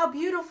says how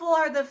beautiful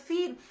are the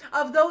feet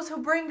of those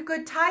who bring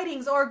good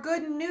tidings or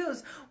good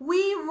news.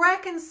 We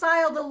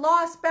reconcile the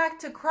lost back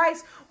to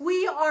Christ.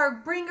 We are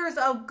bringers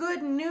of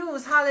good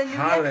news. Hallelujah.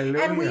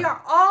 Hallelujah. And we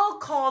are all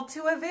called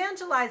to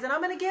evangelize. And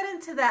I'm going to get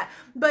into that.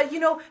 But,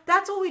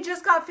 that's what we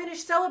just got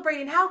finished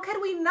celebrating. How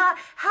could we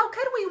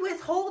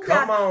withhold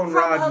that from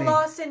Rodney. a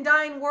lost and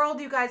dying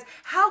world, you guys?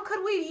 How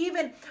could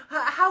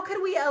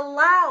we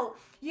allow,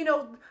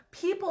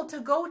 people to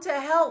go to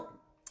hell?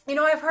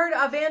 I've heard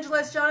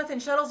evangelist Jonathan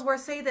Shuttlesworth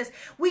say this.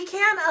 We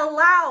can't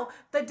allow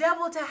the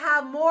devil to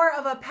have more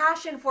of a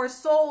passion for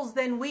souls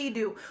than we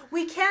do.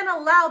 We can't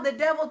allow the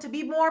devil to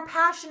be more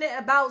passionate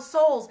about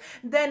souls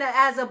than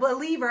as a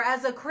believer,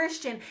 as a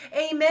Christian.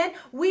 Amen.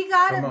 We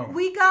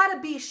gotta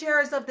be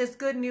sharers of this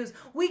good news.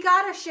 We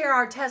gotta share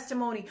our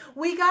testimony.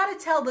 We gotta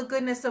tell the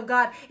goodness of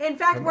God. In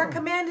fact, we're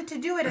commanded to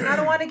do it, and I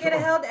don't want to get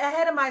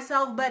ahead of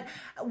myself, but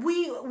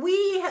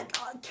we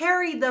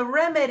carry the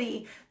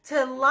remedy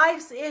to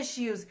life's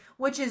issues,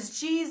 which is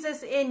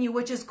Jesus in you,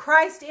 which is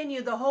Christ in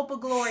you, the hope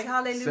of glory.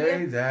 Hallelujah.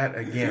 Say that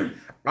again.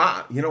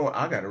 You know what?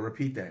 I got to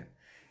repeat that.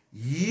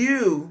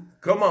 You,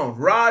 come on,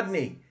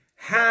 Rodney,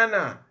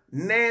 Hannah,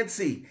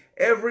 Nancy,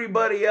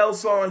 everybody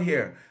else on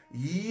here,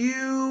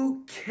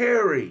 you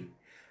carry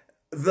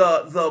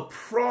the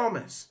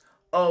promise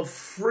of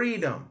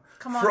freedom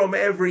from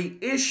every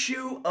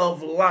issue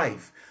of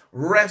life.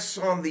 Rests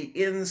on the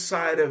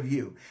inside of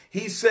you.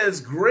 He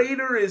says,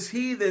 greater is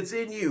he that's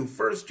in you,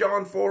 1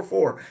 John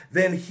 4:4,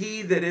 than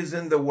he that is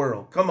in the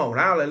world. Come on,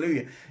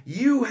 hallelujah.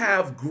 You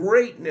have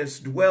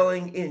greatness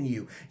dwelling in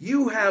you.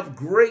 You have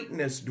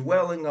greatness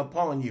dwelling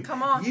upon you.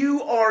 Come on.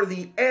 You are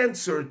the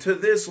answer to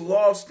this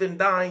lost and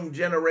dying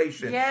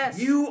generation. Yes.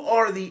 You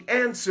are the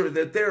answer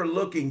that they're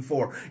looking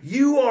for.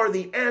 You are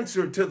the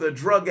answer to the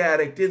drug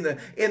addict in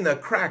the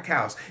crack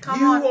house.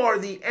 You are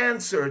the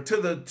answer to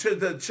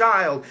the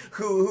child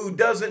who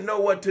doesn't know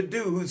what to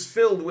do, who's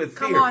filled with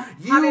fear.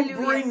 You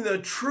bring the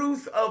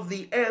truth of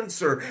the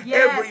answer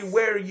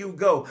everywhere you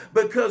go,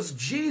 because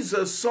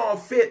Jesus saw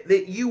fit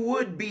that you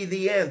would be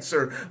the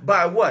answer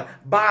by what?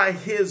 By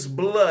his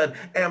blood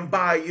and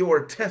by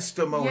your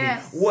testimony,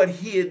 what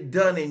he had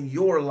done in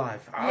your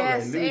life.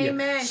 Hallelujah.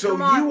 Amen. So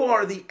you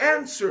are the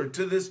answer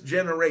to this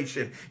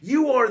generation.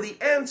 You are the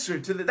answer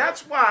to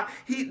that's why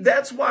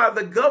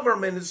the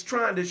government is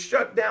trying to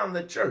shut down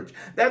the church.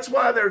 That's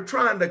why they're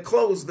trying to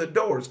close the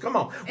doors. Come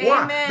on.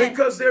 Why? Amen.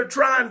 Because they're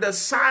trying to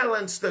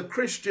silence the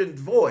Christian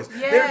voice.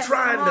 They're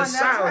trying to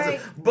silence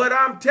it. But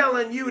I'm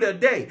telling you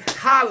today,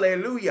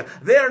 hallelujah,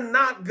 they're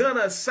not going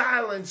to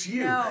silence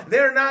you. No.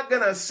 They're not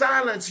going to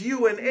silence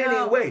you in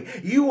any way.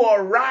 You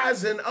are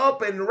rising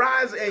up and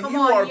rising, and you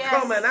are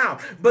coming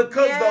out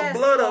because the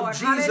blood of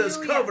Jesus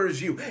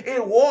covers you.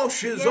 It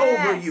washes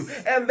over you.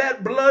 And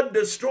that blood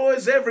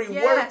destroys every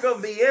work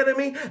of the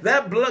enemy.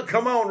 That blood,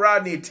 come on,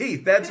 Rodney,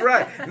 teeth. That's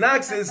right.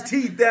 Knocks his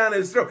teeth down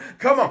his throat.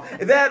 Come on.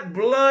 That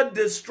blood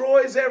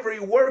destroys every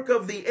work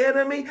of the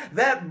enemy.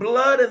 That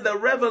blood and the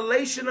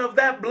revelation of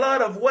that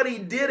blood of what he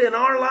did in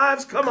our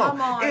lives, come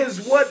on,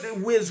 is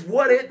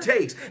what it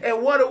takes.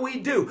 And what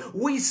do?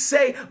 We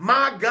say,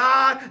 my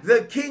God,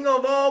 the King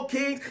of all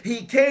kings,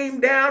 he came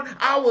down.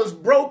 I was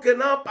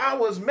broken up. I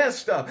was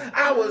messed up.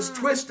 I was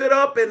twisted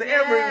up in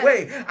every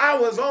way. I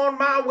was on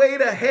my way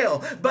to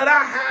hell, but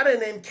I had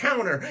an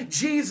encounter.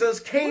 Jesus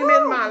came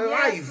in my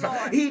life.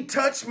 Lord. He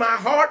touched my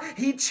heart.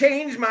 He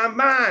changed my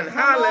mind.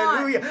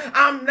 Hallelujah.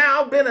 I'm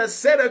now been a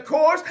set a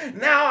course.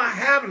 Now I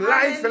have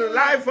life and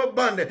life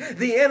abundant.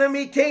 The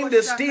enemy came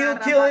to steal,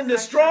 kill, and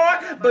destroy,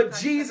 but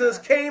Jesus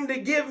came to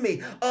give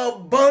me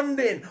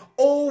abundant,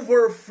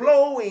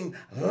 overflowing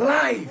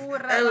life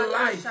and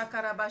life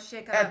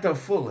at the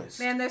fullest.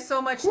 Man, there's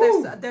so much.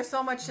 There's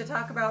so much to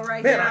talk about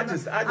right Man, now.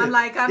 I'm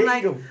like.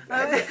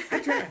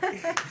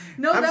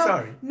 No, I'm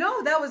sorry.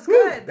 No, that was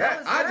good.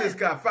 I just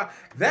got fired.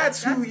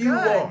 That's who you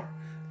are.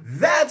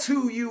 That's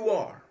who you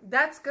are.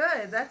 That's good.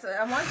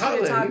 I want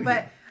you to talk,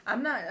 but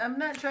I'm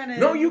not trying to.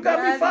 No, you got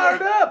me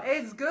fired up.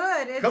 It's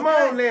good. Come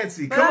on,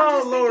 Nancy. Come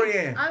on,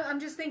 Lorianne. I'm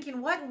just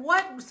thinking, what?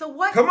 So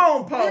what? Come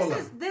on,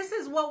 Paula. This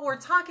is what we're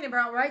talking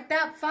about, right?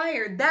 That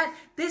fire.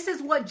 This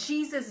is what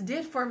Jesus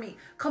did for me.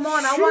 Come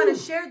on, I want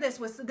to share this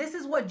with. This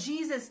is what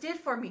Jesus did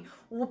for me.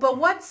 But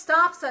what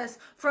stops us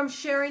from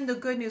sharing the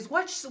good news?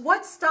 What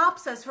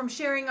stops us from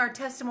sharing our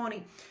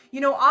testimony?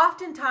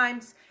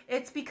 Oftentimes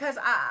it's because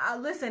I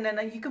listen,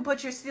 and you can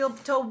put your steel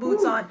toe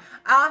boots on.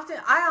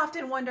 I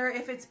often wonder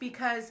if it's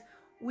because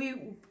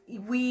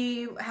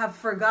we have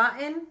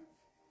forgotten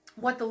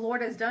what the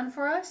Lord has done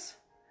for us.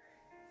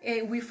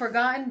 we've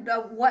forgotten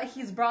what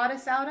he's brought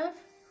us out of,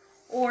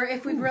 or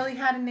if we've really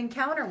had an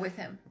encounter with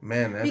him.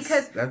 Man,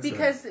 because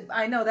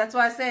I know, that's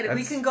why I said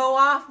we can go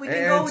off, we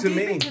can go deep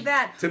into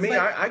that. To me,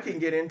 I can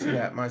get into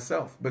that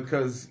myself,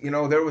 because,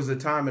 there was a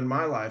time in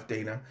my life,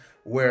 Dana,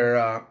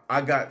 where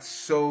I got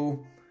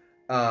so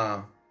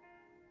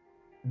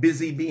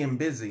busy being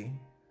busy,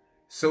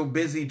 so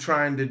busy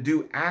trying to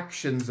do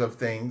actions of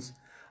things,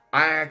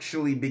 I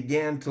actually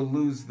began to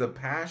lose the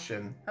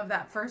passion of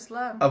that first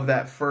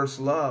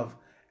love.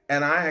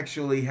 And I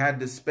actually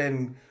had to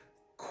spend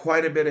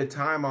quite a bit of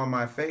time on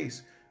my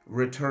face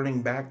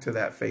returning back to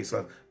that face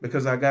love,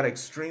 because I got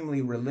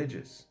extremely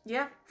religious.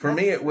 Yeah. For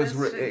me, it was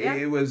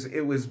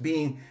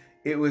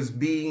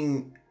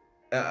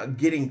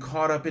getting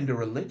caught up into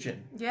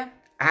religion. Yeah.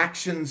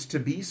 Actions to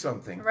be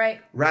something, right?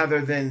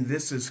 Rather than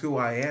this is who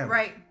I am,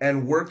 right?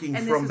 And working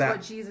and from this is that,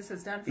 what Jesus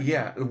has done for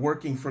yeah, me.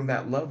 Working from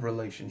that love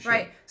relationship,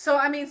 right? So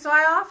I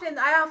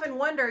often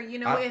wonder,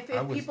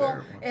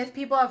 if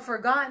people have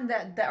forgotten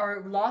that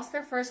or lost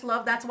their first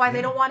love, that's why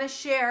they don't want to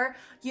share,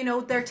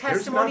 their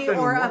testimony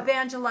or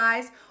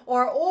evangelize,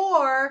 or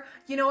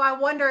I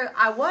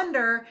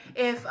wonder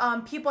if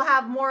people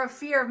have more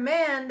fear of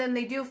man than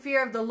they do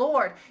fear of the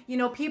Lord.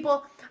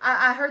 People.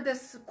 I heard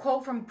this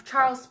quote from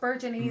Charles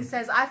Spurgeon, and he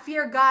says, "I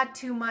fear God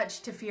too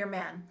much to fear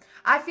man.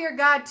 I fear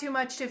God too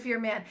much to fear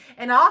man."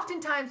 And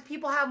oftentimes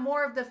people have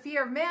more of the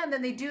fear of man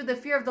than they do the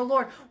fear of the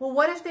Lord. Well,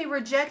 what if they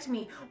reject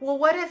me? Well,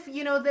 what if,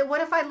 what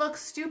if I look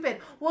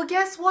stupid? Well,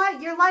 guess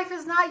what? Your life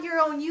is not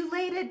your own. You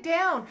laid it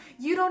down.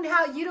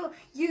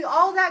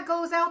 All that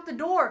goes out the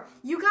door.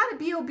 You got to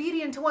be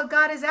obedient to what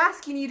God is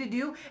asking you to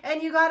do,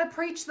 and you got to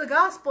preach the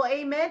gospel.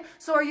 Amen.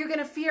 So are you going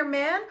to fear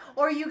man,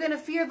 or are you going to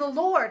fear the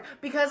Lord?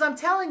 Because I'm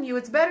telling you,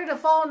 it's better to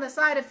fall on the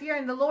side of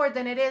fearing the Lord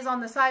than it is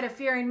on the side of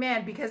fearing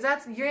man, because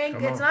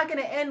it's not going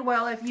to end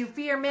well if you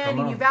fear man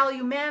and you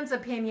value man's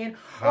opinion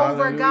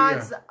over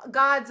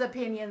God's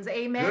opinions.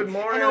 Amen. Good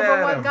morning, and over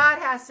Adam. what God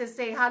has to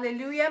say.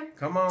 Hallelujah.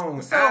 Come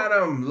on,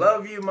 Adam.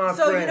 Love you, my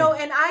friend. So,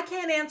 and I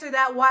can't answer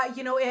that, why,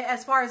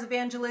 as far as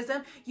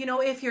evangelism,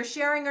 if you're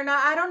sharing or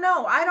not. I don't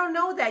know. I don't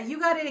know that. You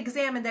got to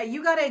examine that.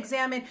 You got to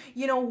examine,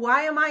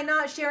 why am I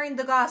not sharing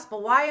the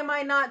gospel? Why am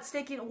I not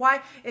sticking?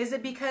 Why is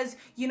it because,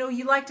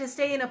 you like to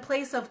stay in a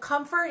place of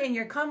comfort, in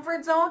your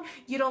comfort zone?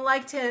 You don't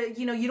like to,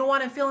 you don't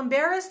want to feel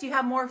embarrassed. You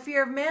have more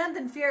fear of man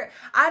than fear.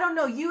 I don't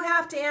know. You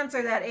have to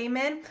answer that.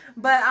 Amen.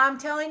 But I'm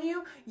telling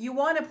you, you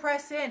want to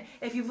press in.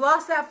 If you've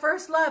lost that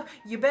first love,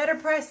 you better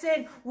press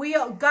in. We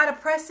got to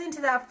press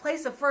into that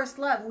place of first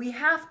love. We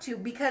have to,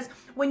 because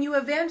when you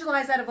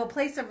evangelize out of a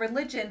place of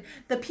religion,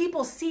 the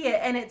people see it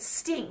and it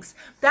stinks.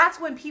 That's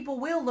when people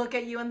will look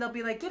at you and they'll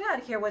be like, get out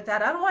of here with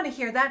that. I don't want to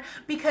hear that,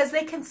 because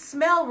they can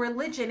smell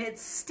religion. It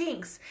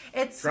stinks.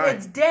 It's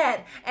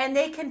dead. And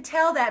they can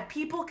tell that.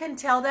 People can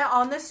tell that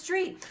on the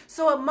street.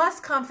 So it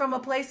must come from a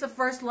place of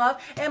first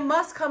love. It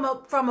must come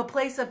up from a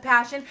place of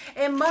passion.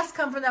 It must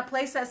come from that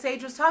place that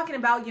Sage was talking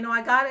about.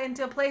 I got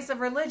into a place of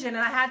religion and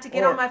I had to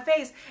get on my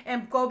face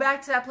and go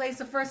back to that place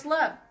of first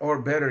love. Or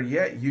better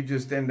yet, you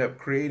just end up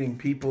creating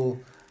people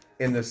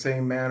in the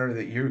same manner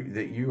that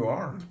you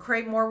are.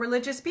 Create more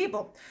religious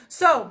people.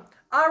 So,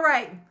 all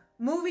right,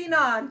 moving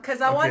on,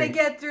 because I want to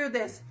get through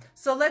this.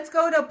 So let's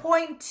go to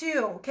point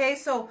 2. Okay,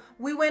 so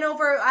we went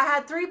over, I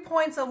had 3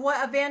 points of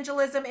what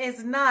evangelism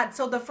is not.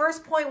 So the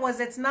first point was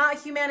it's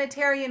not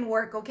humanitarian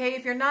work. Okay,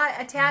 if you're not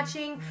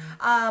attaching,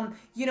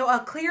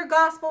 a clear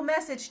gospel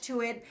message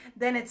to it,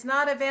 then it's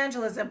not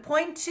evangelism.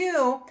 Point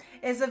 2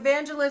 is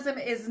evangelism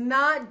is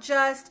not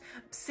just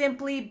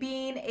simply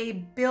being a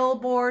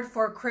billboard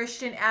for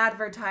Christian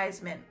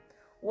advertisement.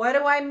 What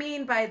do I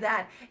mean by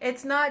that?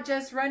 It's not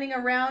just running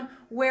around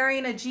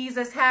wearing a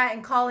Jesus hat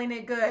and calling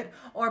it good,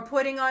 or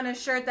putting on a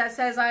shirt that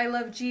says I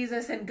love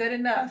Jesus and good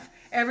enough.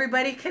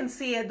 Everybody can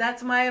see it.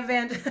 That's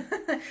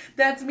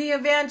that's me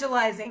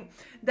evangelizing.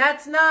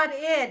 That's not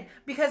it.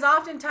 Because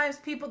oftentimes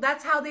people,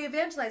 that's how they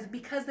evangelize,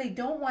 because they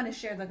don't want to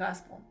share the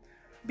gospel.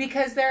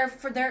 Because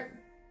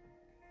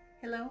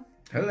hello?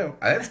 Hello,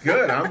 that's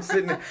good. I'm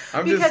sitting.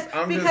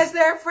 Because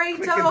they're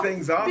afraid to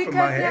things off in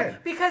my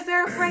head. Because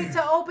they're afraid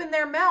to open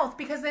their mouth,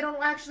 because they don't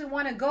actually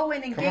want to go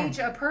and engage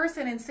a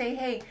person and say,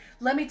 "Hey,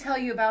 let me tell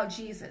you about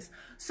Jesus."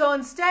 So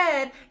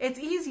instead, it's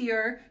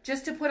easier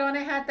just to put on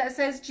a hat that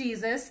says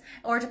Jesus,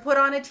 or to put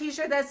on a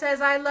T-shirt that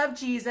says I love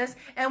Jesus,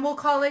 and we'll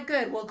call it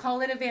good. We'll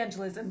call it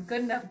evangelism.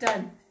 Good enough,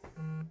 done.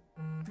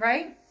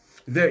 Right?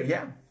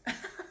 Yeah.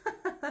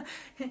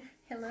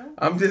 Hello?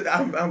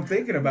 I'm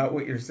thinking about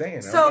what you're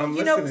saying. So, I'm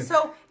listening.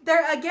 so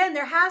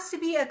there has to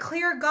be a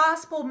clear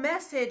gospel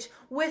message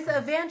with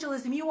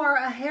evangelism. You are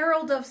a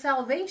herald of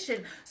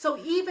salvation. So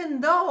even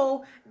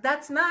though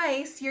that's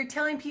nice, you're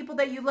telling people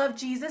that you love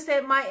Jesus,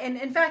 it might, and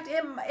in fact,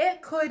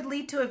 it could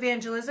lead to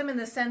evangelism in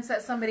the sense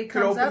that somebody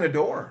comes up. Could open the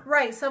door.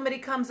 Right. Somebody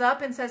comes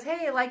up and says,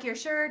 "Hey, I like your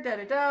shirt,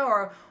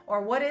 da-da-da," or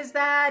what is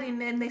that?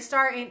 And then they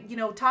start,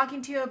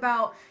 talking to you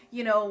about,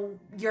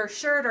 your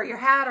shirt or your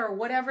hat or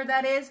whatever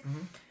that is.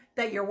 Mm-hmm.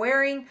 that you're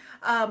wearing.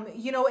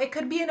 It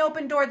could be an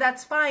open door,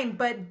 that's fine,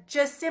 but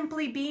just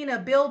simply being a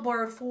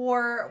billboard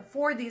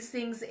for these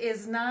things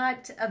is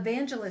not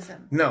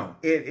evangelism. No,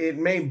 it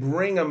may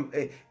bring them,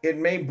 it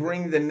may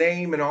bring the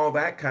name and all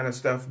that kind of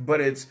stuff, but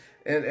it's,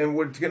 and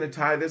we're going to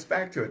tie this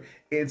back to it.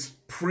 It's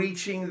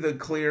preaching the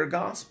clear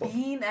gospel.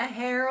 Being a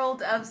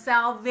herald of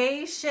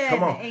salvation.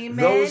 Come on. Amen.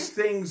 Those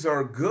things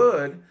are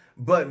good,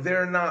 but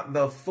they're not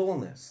the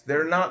fullness.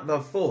 They're not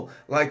the full.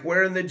 Like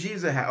wearing the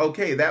Jesus hat.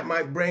 Okay, that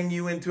might bring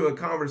you into a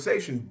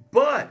conversation.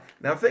 But,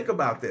 now think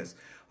about this.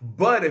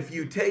 But if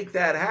you take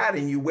that hat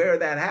and you wear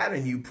that hat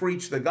and you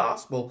preach the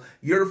gospel,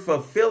 you're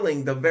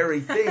fulfilling the very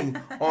thing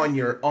on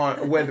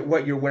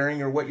what you're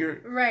wearing or what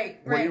you're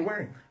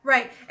wearing.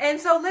 Right. And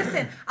so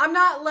listen, I'm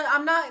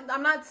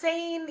not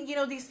saying,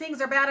 these things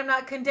are bad. I'm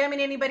not condemning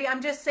anybody.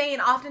 I'm just saying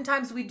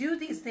oftentimes we do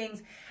these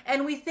things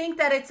and we think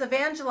that it's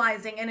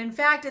evangelizing. And in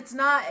fact, it's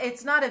not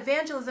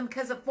evangelism,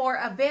 because for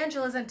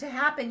evangelism to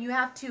happen, you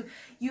have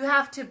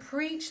to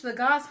preach the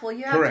gospel.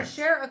 You have Correct. to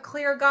share a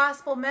clear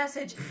gospel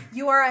message.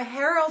 You are a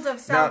herald of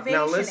salvation.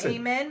 Now listen,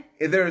 amen.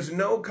 There's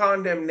no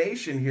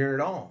condemnation here at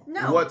all.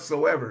 No.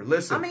 Whatsoever.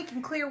 Listen. I'm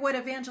making clear what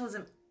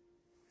evangelism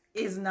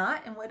is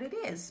not and what it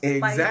is.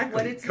 Exactly.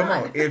 What it's Come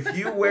not. on. If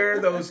you wear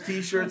those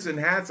t-shirts and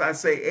hats, I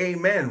say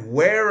amen.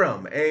 Wear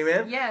them.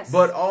 Amen. Yes.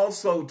 But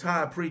also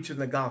tie preaching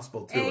the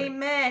gospel to it.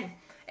 Amen.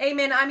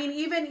 Amen. I mean,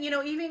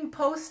 even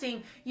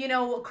posting,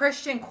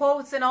 Christian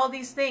quotes and all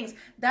these things,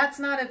 that's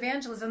not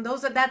evangelism.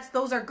 Those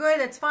are good.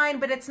 It's fine,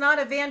 but it's not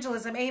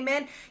evangelism.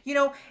 Amen.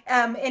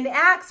 In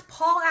Acts,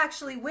 Paul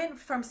actually went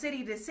from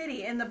city to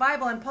city in the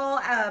Bible, and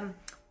Paul,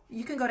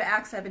 you can go to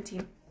Acts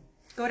 17.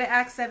 Go to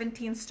Acts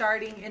 17,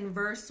 starting in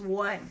verse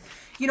 1.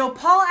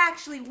 Paul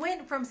actually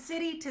went from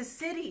city to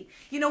city.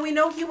 We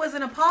know he was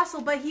an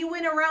apostle, but he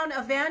went around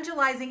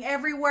evangelizing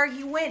everywhere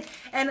he went.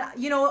 And,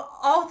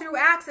 all through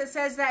Acts, it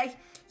says that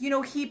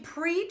he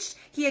preached,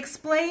 he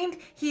explained,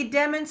 he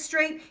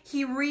demonstrated,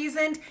 he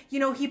reasoned,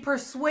 he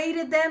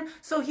persuaded them.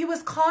 So he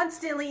was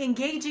constantly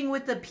engaging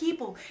with the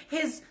people.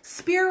 His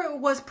spirit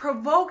was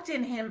provoked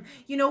in him,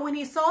 when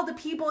he saw the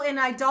people in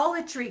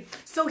idolatry.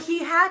 So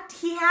he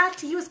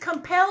was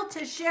compelled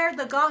to share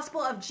the gospel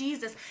of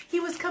Jesus.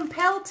 He was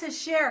compelled to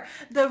share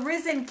the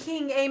risen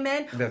King,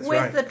 amen,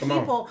 with the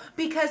people,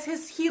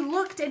 because he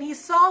looked and he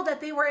saw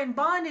that they were in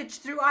bondage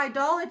through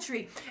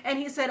idolatry. And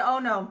he said, oh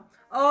no,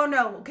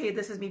 okay,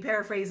 this is me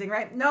paraphrasing,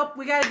 right? Nope,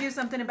 we got to do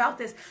something about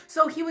this.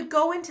 So he would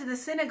go into the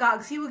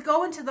synagogues, he would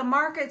go into the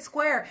market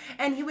square,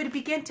 and he would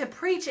begin to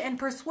preach and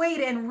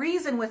persuade and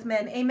reason with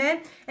men.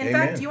 Amen? In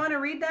fact, do you want to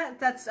read that?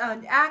 That's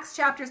Acts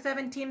chapter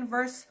 17,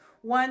 verse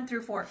 1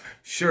 through 4.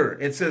 Sure.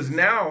 It says,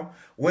 now,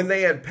 when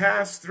they had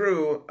passed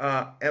through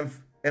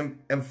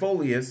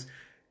Amphipolis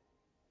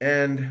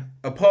and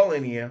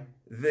Apollonia,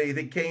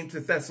 they came to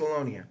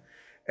Thessalonica,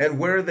 and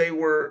where they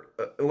were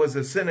was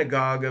a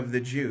synagogue of the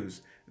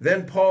Jews.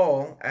 Then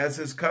Paul, as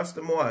his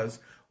custom was,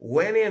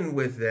 went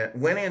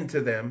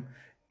into them,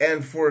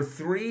 and for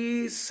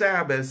 3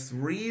 Sabbaths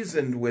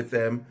reasoned with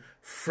them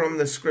from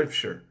the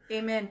Scripture.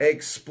 Amen.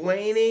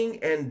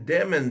 Explaining and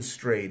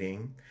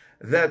demonstrating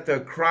that the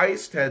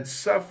Christ had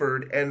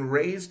suffered and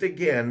raised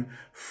again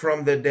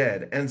from the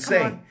dead, and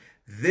saying,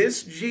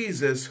 this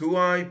Jesus who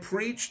I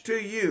preach to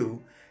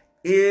you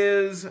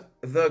is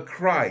the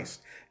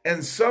Christ.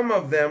 And some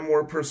of them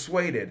were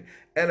persuaded,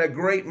 and a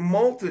great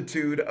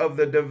multitude of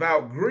the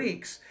devout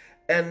Greeks,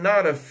 and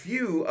not a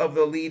few of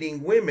the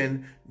leading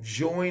women,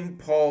 joined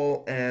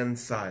Paul and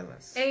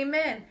Silas.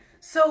 Amen.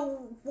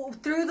 So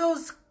through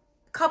those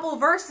couple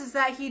verses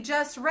that he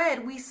just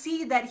read, we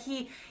see that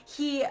he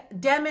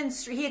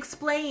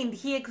explained,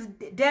 he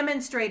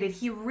demonstrated,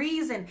 he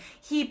reasoned,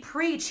 he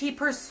preached, he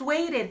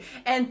persuaded,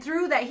 and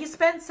through that he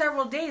spent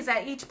several days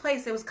at each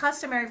place. It was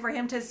customary for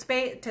him to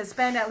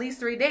spend at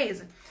least 3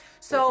 days.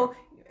 So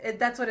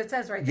that's what it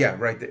says right there. Yeah,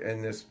 right there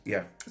in this,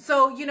 yeah.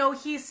 So,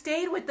 he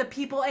stayed with the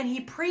people and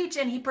he preached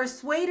and he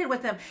persuaded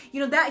with them.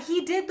 That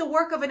he did the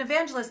work of an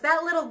evangelist.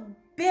 That little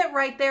bit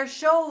right there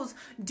shows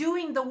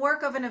doing the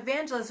work of an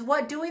evangelist,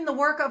 what doing the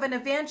work of an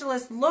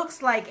evangelist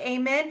looks like.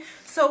 Amen.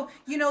 So,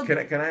 Can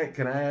I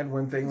add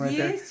one thing right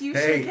there? Yes, you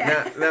should.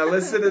 Now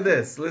listen to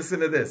this.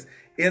 Listen to this.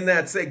 In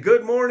that, say,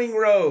 good morning,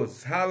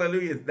 Rose.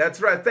 Hallelujah. That's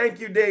right.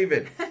 Thank you,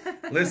 David.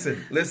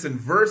 Listen,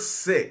 verse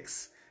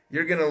 6.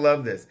 You're going to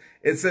love this.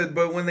 It said,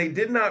 but when they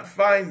did not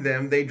find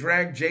them, they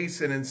dragged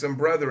Jason and some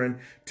brethren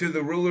to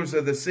the rulers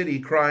of the city,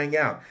 crying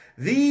out,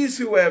 these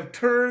who have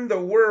turned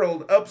the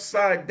world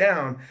upside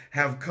down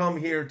have come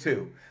here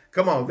too.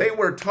 Come on, they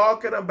were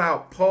talking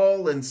about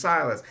Paul and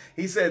Silas.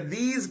 He said,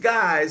 these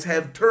guys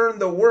have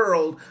turned the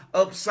world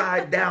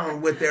upside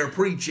down with their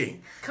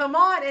preaching. Come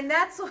on, and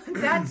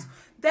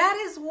That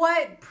is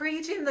what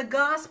preaching the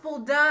gospel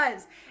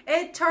does.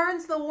 It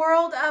turns the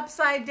world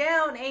upside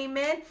down.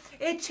 Amen.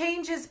 It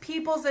changes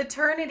people's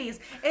eternities.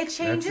 It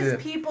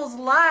changes people's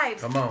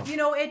lives. Come on. You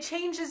know, it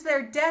changes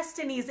their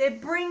destinies.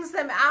 It brings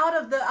them out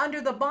of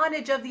under the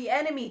bondage of the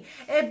enemy.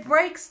 It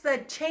breaks the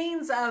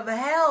chains of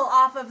hell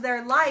off of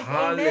their life.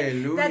 Hallelujah.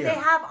 Amen. That they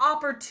have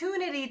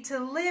opportunity to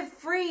live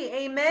free.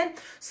 Amen.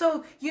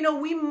 So, you know,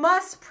 we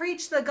must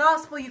preach the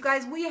gospel, you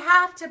guys. We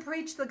have to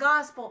preach the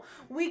gospel.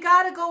 We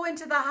got to go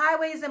into the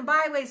highways and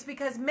byways,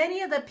 because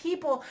many of the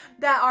people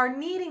that are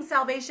needing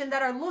salvation,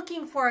 that are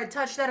looking for a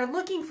touch, that are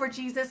looking for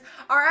Jesus,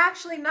 are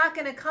actually not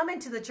going to come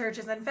into the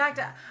churches. In fact,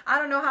 I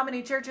don't know how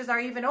many churches are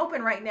even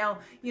open right now.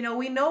 You know,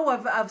 we know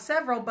of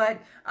several, but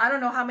I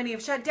don't know how many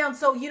have shut down.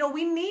 So, you know,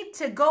 we need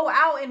to go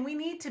out and we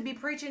need to be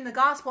preaching the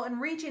gospel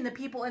and reaching the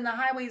people in the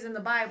highways and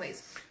the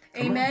byways.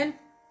 Amen.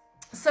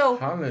 So,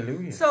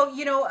 hallelujah. So,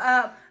 you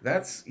know,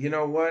 that's, you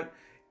know what?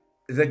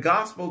 The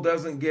gospel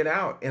doesn't get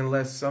out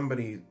unless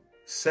somebody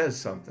says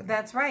something.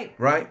 That's right.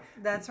 Right?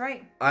 That's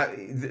right.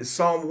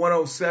 Psalm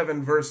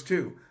 107 verse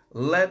 2.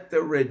 Let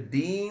the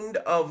redeemed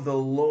of the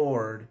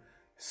Lord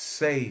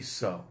say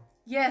so.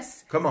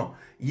 Yes. Come on.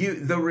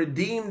 The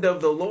redeemed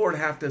of the Lord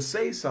have to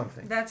say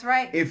something. That's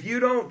right. If you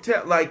don't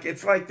tell, like,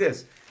 it's like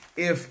this.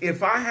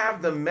 If I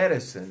have the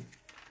medicine,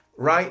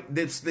 right,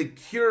 that's the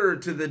cure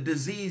to the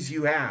disease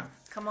you have.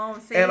 Come on,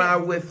 say and it. I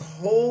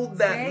withhold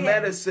that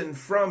medicine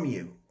from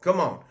you. Come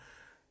on.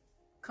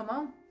 Come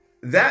on.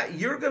 That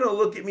you're going to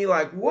look at me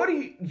like,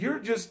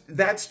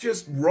 that's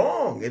just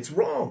wrong. It's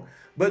wrong.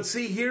 But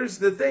see, here's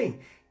the thing.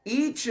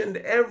 Each and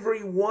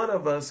every one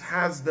of us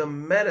has the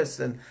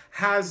medicine,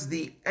 has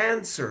the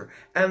answer,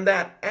 and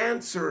that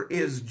answer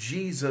is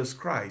Jesus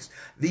Christ.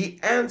 The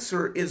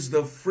answer is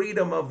the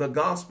freedom of the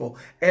gospel,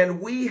 and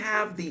we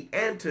have the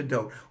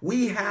antidote.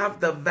 We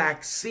have the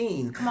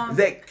vaccine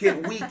that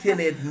we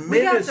can administer.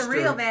 We got the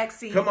real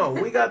vaccine. Come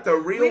on, we got the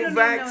real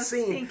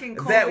vaccine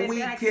that we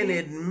can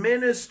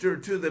administer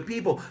to the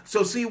people.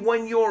 So see,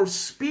 when you're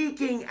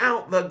speaking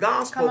out the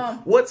gospel,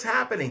 what's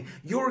happening?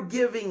 You're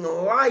giving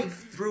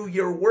life through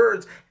your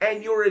words,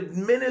 and you're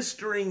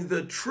administering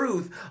the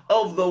truth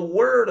of the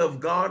word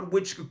of God,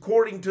 which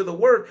according to the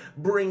word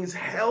brings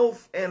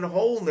health and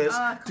wholeness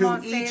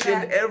to each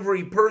and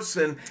every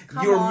person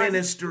you're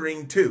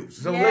ministering to.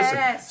 So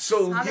listen,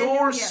 so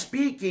you're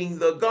speaking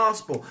the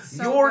gospel,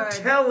 you're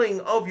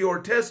telling of your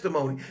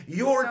testimony,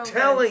 you're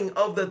telling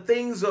of the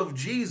things of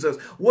Jesus.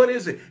 What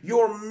is it?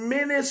 You're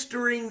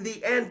ministering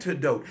the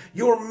antidote,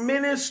 you're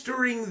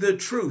ministering the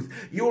truth,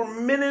 you're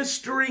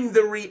ministering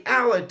the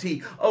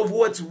reality of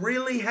what's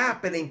really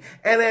happening.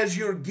 And as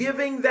you're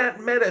giving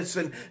that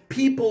medicine,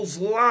 people's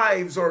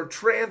lives are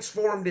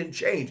transformed and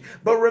changed.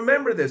 But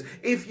remember this,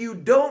 if you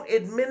don't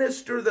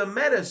administer the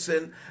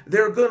medicine,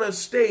 they're going to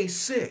stay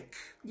sick.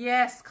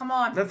 Yes, come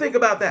on. Now think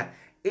about that.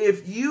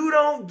 If you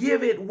don't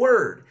give it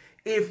word,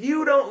 if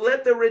you don't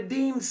let the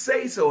redeemed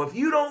say so, if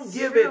you don't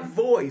give it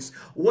voice,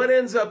 what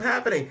ends up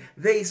happening?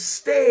 They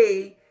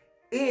stay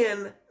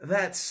in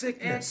that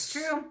sickness. It's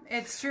true.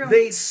 It's true.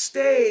 They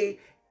stay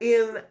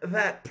in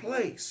that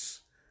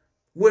place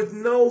with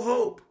no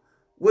hope,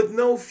 with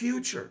no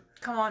future.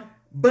 Come on.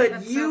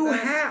 But you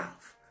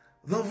have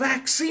the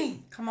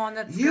vaccine. Come on,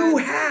 that's You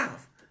good.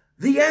 have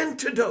the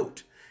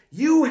antidote.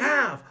 You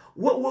have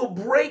what will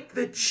break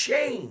the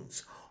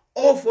chains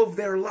off of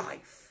their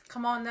life.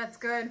 Come on, that's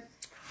good.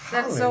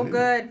 That's so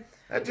good.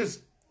 That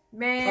just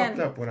popped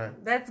up when I...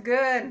 That's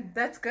good.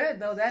 That's good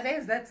though.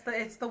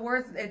 It's the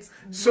words. It's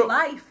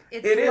life.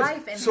 It's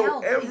life and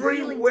health and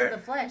healing to the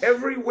flesh.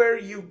 Everywhere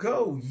you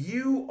go,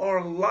 you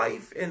are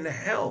life and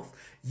health.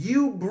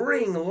 You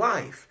bring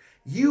life.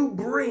 You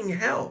bring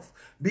health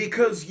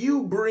because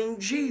you bring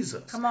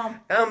Jesus. Come on.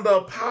 And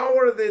the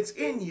power that's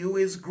in you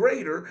is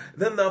greater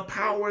than the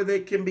power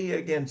that can be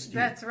against you.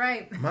 That's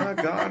right. My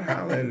God,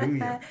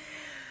 hallelujah.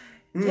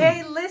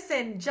 Hey,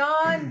 listen,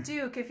 John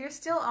Duke, if you're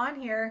still on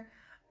here,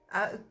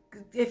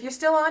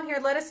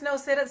 let us know.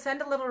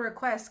 Send a little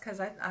request, because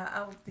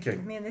I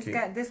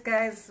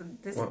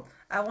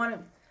want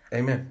to.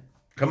 Amen.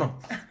 Come on.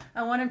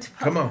 I want him to.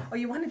 Come on. Oh,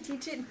 you want to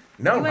teach it?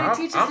 No, you want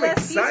to teach I'm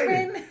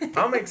excited.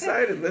 I'm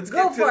excited. Let's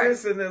get to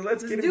this and then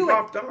let's get him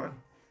popped on.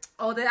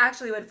 Oh, that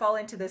actually would fall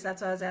into this.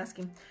 That's what I was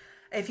asking.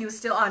 If he was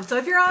still on. So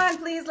if you're on,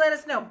 please let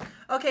us know.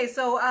 Okay,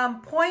 so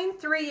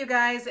point 3, you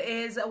guys,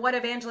 is what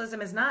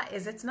evangelism is not.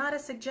 It's not a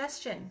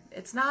suggestion.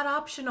 It's not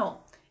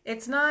optional.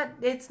 It's not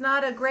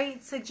a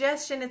great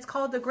suggestion. It's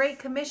called the Great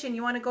Commission.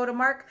 You want to go to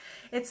Mark?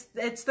 It's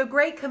the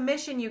Great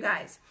Commission, you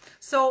guys.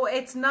 So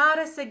it's not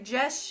a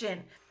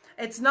suggestion.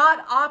 It's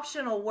not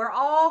optional. We're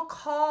all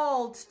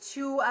called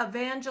to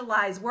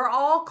evangelize. We're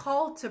all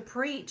called to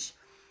preach.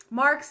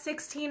 Mark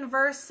 16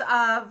 verse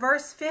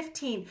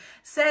 15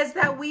 says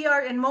that we are,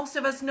 and most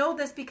of us know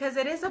this because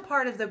it is a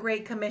part of the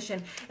Great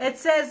Commission. It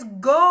says,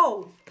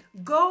 go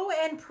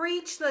and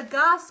preach the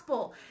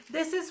gospel.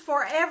 This is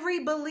for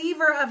every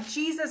believer of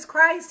Jesus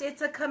Christ.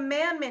 It's a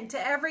commandment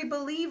to every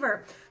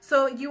believer.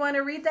 So you want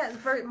to read that?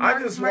 I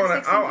just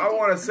want to, I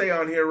want to say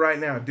on here right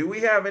now, do we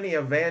have any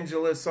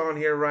evangelists on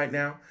here right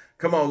now?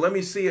 Come on, let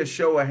me see a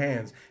show of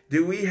hands.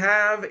 Do we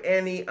have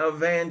any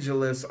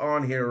evangelists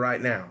on here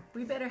right now?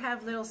 We better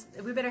have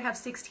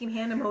 16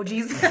 hand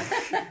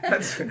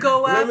emojis.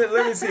 Go up.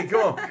 Let me see.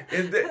 Come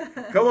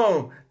on. Come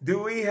on.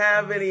 Do we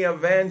have any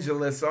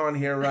evangelists on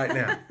here right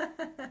now?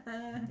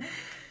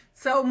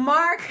 So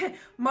Mark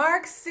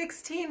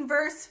 16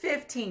 verse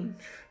 15.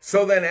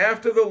 So then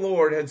after the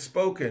Lord had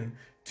spoken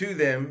to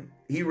them,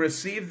 he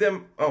received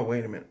them. Oh,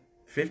 wait a minute.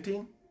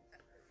 15?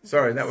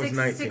 Sorry, that was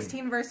 19.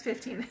 16 verse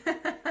 15.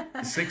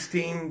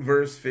 16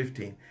 verse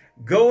 15.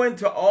 Go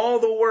into all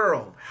the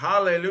world.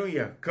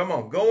 Hallelujah. Come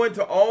on. Go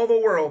into all the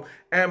world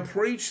and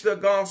preach the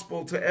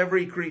gospel to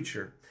every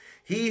creature.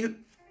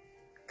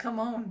 Come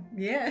on.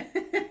 Yeah.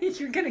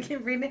 You're going to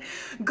keep reading it.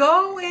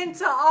 Go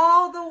into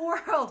all the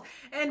world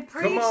and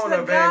preach the gospel. Come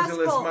on,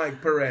 Evangelist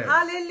Mike Perez.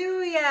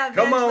 Hallelujah.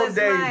 Come on,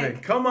 David.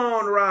 Mike. Come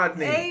on,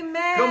 Rodney.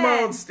 Amen. Come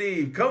on,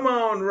 Steve. Come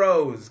on,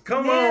 Rose.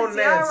 Come on,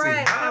 Nancy. All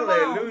right.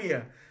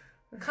 Hallelujah.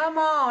 Come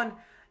on.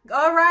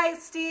 All right,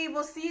 Steve.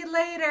 We'll see you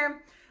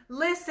later.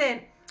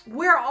 Listen.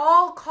 We're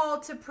all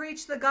called to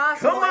preach the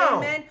gospel. Come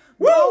on. Amen.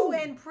 Woo. Go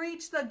and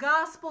preach the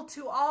gospel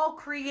to all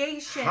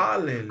creation.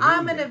 Hallelujah.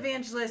 I'm an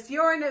evangelist.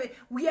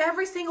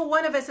 Every single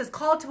one of us is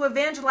called to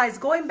evangelize.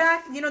 Going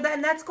back,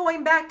 and that's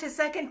going back to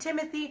 2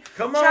 Timothy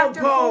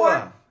chapter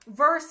 4.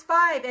 Verse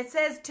 5, it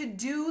says to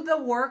do the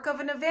work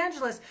of an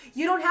evangelist.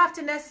 You don't have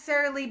to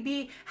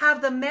necessarily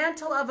have the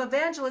mantle of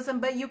evangelism,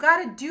 but you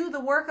got to do the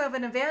work of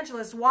an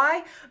evangelist.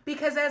 Why?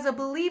 Because as a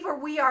believer,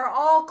 we are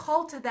all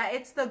called to that.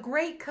 It's the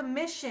Great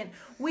Commission.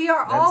 We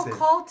are all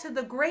called to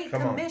the Great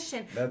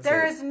Commission.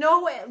 There is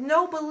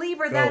no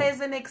believer that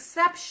is an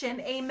exception.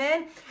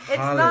 Amen. It's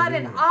not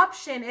an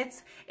option.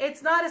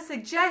 It's not a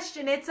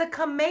suggestion. It's a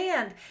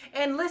command.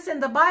 And listen,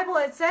 the Bible,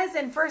 it says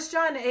in 1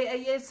 John,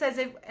 it says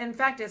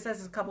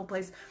a couple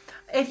places.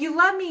 If you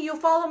love me, you'll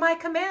follow my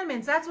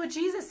commandments. That's what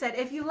Jesus said.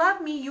 If you love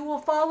me, you will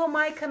follow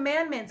my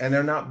commandments. And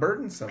they're not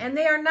burdensome. And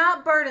they are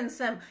not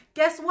burdensome.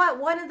 Guess what?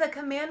 One of the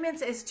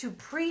commandments is to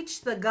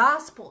preach the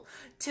gospel,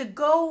 to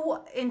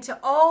go into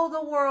all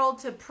the world,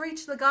 to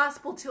preach the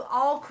gospel to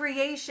all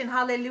creation.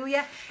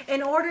 Hallelujah.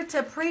 In order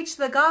to preach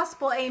the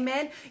gospel,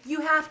 amen,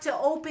 you have to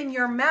open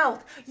your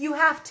mouth. You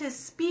have to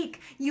speak.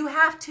 You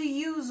have to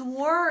use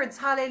words.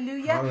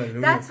 Hallelujah.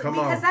 Hallelujah.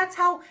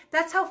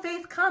 That's how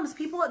faith comes.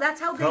 People, that's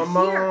how they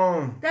hear.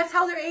 On. That's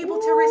how they're able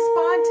to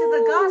respond to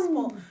the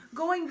gospel.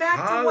 Going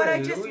back to what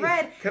I just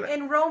read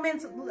in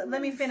Romans,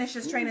 let me finish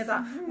this train of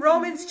thought.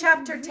 Romans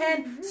chapter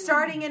 10,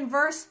 starting in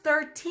verse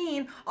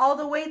 13, all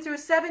the way through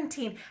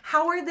 17.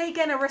 How are they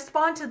going to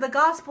respond to the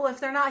gospel if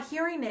they're not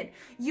hearing it?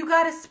 You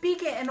got to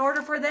speak it in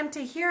order for them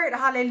to hear it.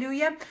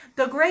 Hallelujah.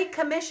 The Great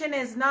Commission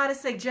is not a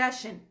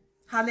suggestion.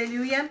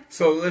 Hallelujah.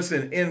 So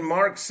listen, in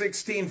Mark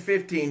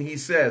 16:15, he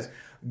says,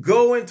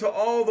 go into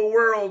all the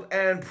world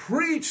and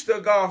preach the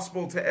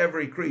gospel to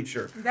every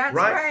creature. That's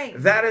right.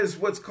 That is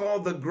what's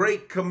called the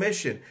Great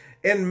Commission.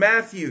 In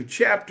Matthew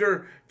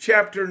chapter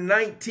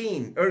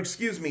 19, or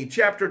excuse me,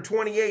 chapter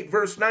 28,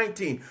 verse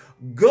 19.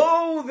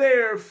 Go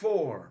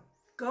therefore.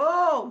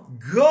 Go.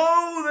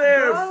 Go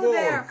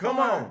therefore. Come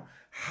on.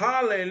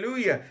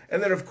 Hallelujah.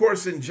 And then of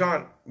course in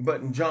John,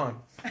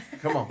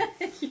 come on.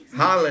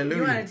 Hallelujah.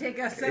 You want to take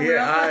us somewhere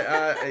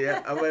else?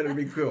 I let it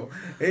be cool.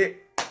 Hey,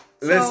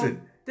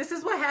 listen. This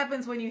is what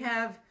happens when you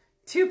have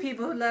two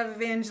people who love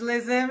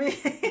evangelism.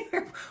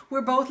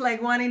 We're both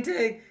like wanting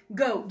to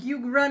go.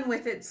 You run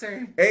with it,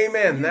 sir.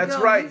 Amen. That's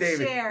right,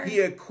 David. Share. He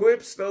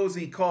equips those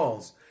he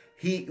calls.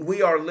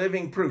 We are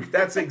living proof.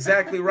 That's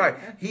exactly right.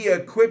 He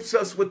equips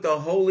us with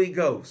the Holy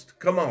Ghost.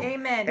 Come on.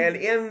 Amen. And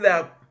in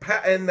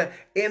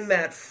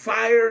that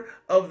fire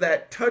of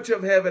that touch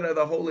of heaven of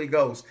the Holy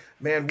Ghost,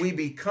 man, we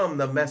become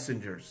the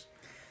messengers.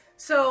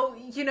 So,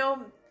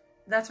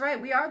 that's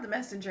right. We are the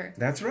messenger.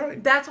 That's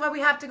right. That's why we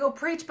have to go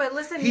preach. But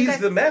listen, He's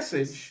the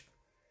message.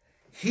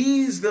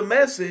 He's the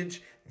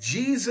message.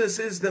 Jesus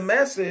is the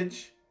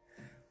message.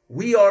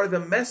 We are the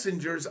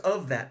messengers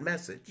of that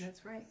message.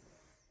 That's right.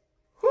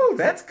 Whew,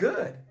 that's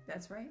good.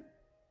 That's right.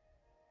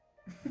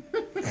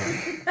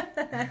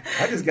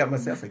 I just got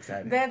myself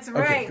excited. That's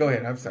right. Okay, go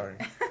ahead. I'm sorry.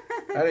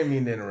 I didn't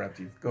mean to interrupt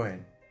you. Go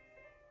ahead.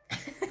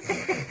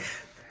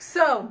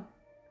 So,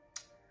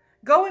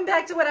 going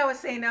back to what I was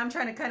saying, now I'm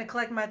trying to kind of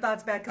collect my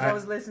thoughts back because I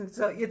was listening.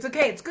 So it's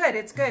okay. It's good.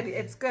 It's good.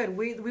 It's good.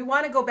 We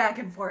want to go back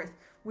and forth.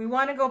 We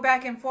want to go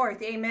back and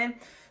forth. Amen.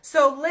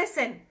 So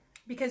listen,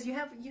 because you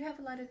have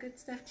a lot of good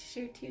stuff to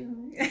share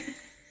too.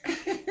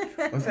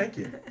 Well, thank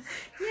you.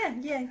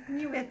 Yeah,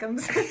 you're welcome.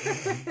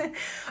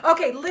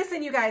 Okay,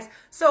 listen, you guys.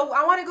 So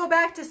I want to go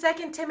back to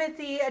 2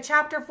 Timothy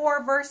chapter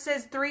 4,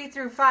 verses 3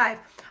 through 5.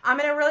 I'm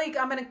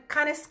gonna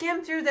kind of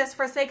skim through this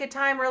for sake of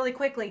time really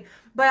quickly.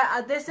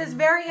 But this is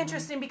very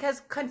interesting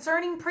because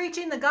concerning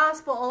preaching the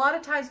gospel, a lot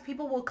of times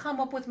people will come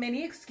up with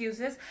many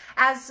excuses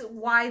as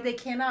why they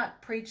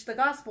cannot preach the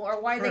gospel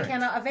or why Correct. they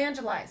cannot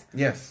evangelize.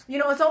 Yes. You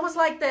know, it's almost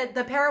like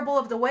the parable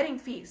of the wedding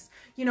feast.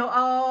 You know,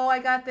 oh, I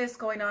got this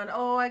going on.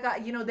 Oh, I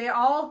got, you know, they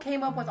all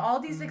came up with all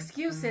these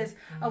excuses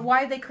of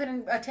why they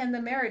couldn't attend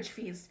the marriage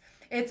feast.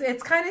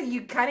 It's kind of,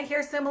 you kind of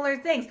hear similar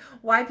things.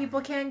 Why people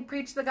can't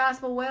preach the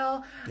gospel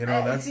well. You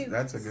know,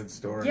 that's a good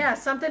story. Yeah,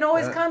 something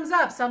always comes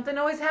up. Something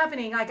always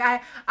happening. Like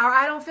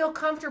I don't feel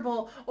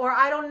comfortable, or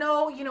I don't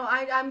know. You know,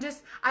 I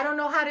don't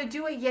know how to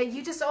do it yet.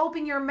 You just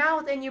open your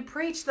mouth and you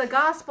preach the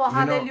gospel.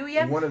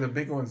 Hallelujah. One of the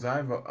big ones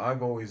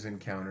I've always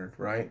encountered,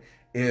 right,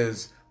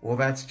 is, well,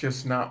 that's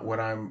just not what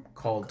I'm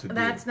called to do.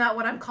 That's not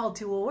what I'm called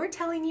to. Well, we're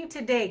telling you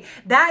today,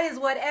 that is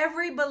what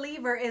every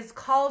believer is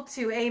called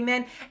to.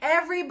 Amen.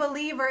 Every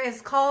believer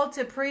is called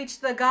to preach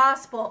the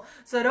gospel.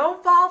 So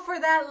don't fall for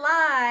that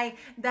lie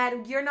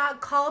that you're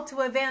not called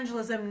to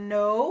evangelism.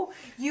 No,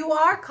 you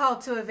are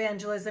called to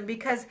evangelism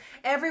because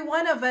every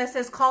one of us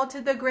is called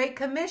to the Great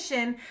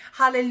Commission.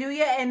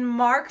 Hallelujah. In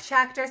Mark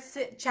chapter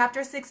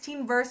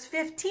 16, verse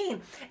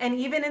 15. And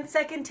even in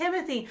 2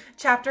 Timothy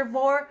chapter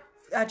 4,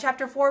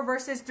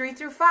 verses 3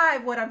 through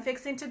 5, what I'm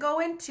fixing to go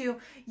into,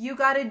 you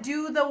got to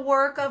do the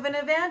work of an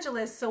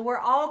evangelist. So we're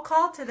all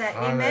called to that.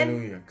 Amen.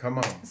 Hallelujah. Come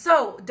on.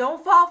 So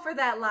don't fall for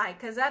that lie,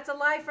 because that's a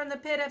lie from the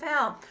pit of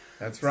hell.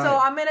 That's right. So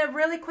I'm going to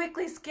really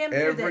quickly skim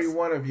through this. Every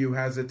one of you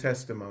has a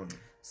testimony.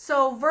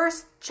 So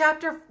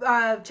chapter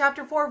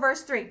 4,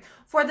 verse 3.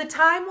 For the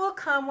time will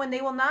come when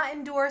they will not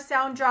endure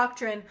sound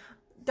doctrine,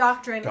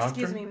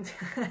 excuse me.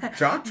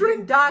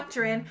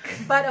 Doctrine,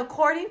 but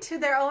according to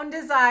their own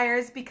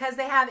desires, because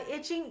they have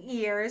itching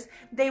ears,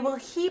 they will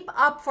heap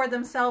up for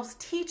themselves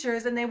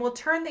teachers, and they will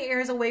turn their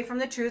ears away from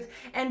the truth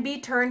and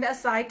be turned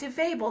aside to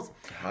fables.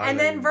 Hallelujah. And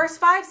then verse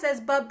 5 says,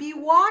 but be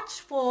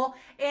watchful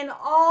in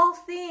all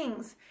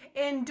things,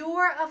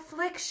 endure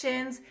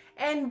afflictions,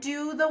 and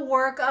do the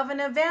work of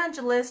an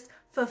evangelist,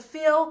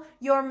 fulfill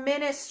your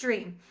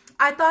ministry.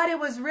 I thought it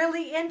was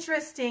really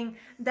interesting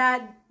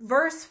that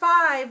verse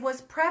 5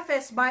 was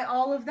prefaced by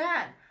all of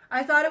that.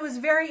 I thought it was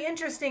very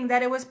interesting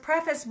that it was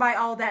prefaced by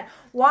all that.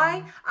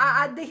 Why?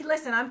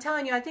 Listen, I'm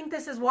telling you, I think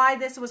this is why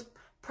this was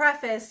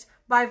prefaced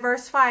by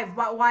verse 5,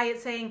 but why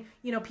it's saying,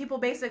 you know, people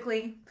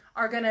basically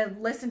are going to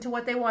listen to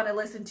what they want to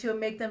listen to and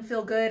make them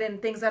feel good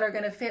and things that are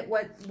going to fit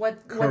what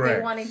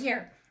they want to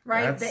hear,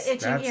 right? The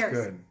itching ears.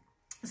 Good.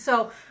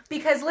 So,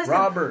 because listen,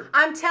 Robert,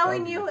 I'm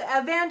telling you,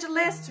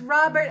 evangelist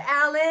Robert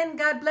Allen,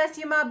 God bless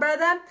you, my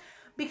brother.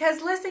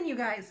 Because listen, you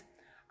guys,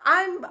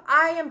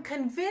 I am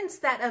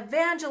convinced that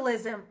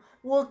evangelism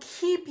will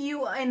keep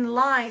you in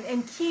line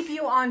and keep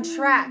you on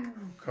track.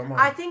 Come on.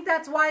 I think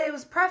that's why it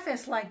was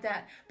prefaced like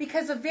that.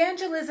 Because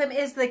evangelism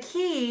is the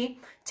key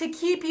to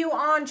keep you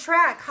on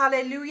track.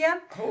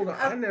 Hallelujah. Hold on,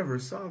 I never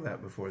saw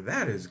that before.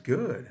 That is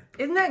good.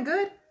 Isn't that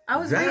good? I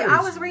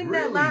was reading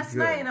that last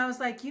night, and I was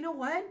like, you know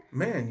what?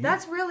 Man,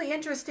 that's really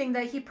interesting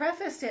that he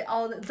prefaced it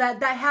all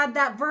that had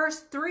that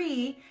verse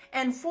 3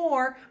 and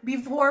 4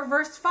 before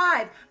verse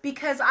 5,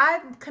 because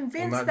I'm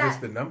convinced not just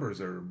the numbers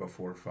are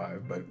before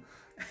 5, but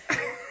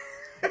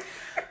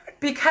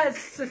because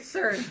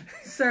sir,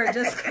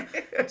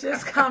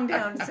 just calm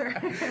down, sir.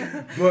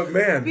 But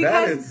man,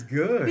 that is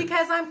good.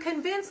 Because I'm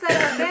convinced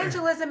that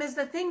evangelism is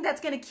the thing that's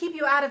going to keep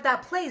you out of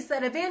that place.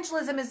 That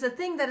evangelism is the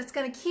thing that it's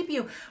going to keep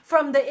you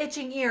from the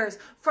itching ears,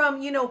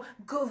 from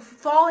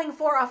falling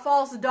for a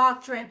false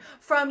doctrine,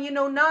 from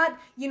not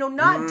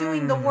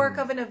doing the work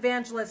of an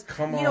evangelist.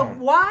 Come on.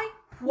 Why?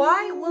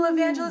 Why will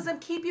evangelism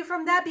keep you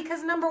from that?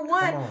 Because number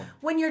one,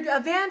 when you're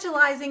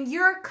evangelizing,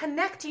 you're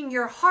connecting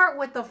your heart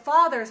with the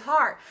Father's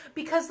heart.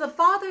 Because the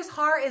Father's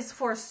heart is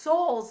for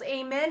souls.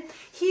 Amen.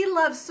 He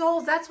loves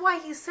souls. That's why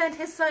he sent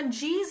his son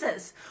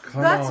Jesus.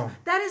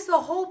 That is the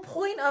whole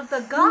point of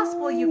the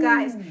gospel, you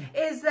guys,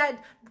 is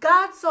that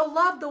God so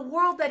loved the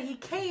world that he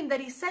came, that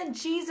he sent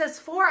Jesus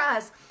for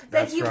us,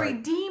 that he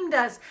redeemed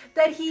us,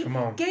 that he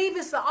gave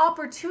us the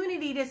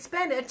opportunity to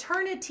spend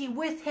eternity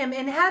with him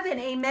in heaven.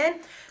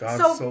 Amen.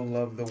 God so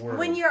loved the world.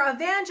 When you're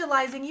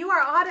evangelizing, you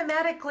are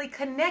automatically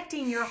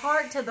connecting your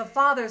heart to the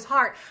Father's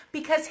heart,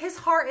 because his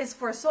heart is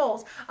for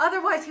souls.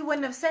 Otherwise, he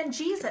wouldn't have sent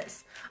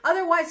Jesus.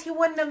 Otherwise, he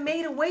wouldn't have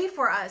made a way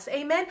for us.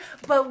 Amen.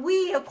 But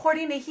we,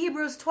 according to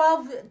Hebrews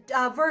 12,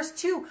 verse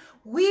 2,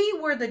 we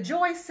were the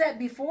joy set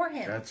before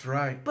him. That's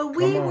right. But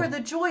we were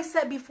the joy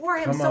set before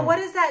him. So what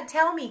does that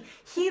tell me?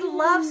 He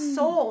loves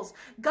souls.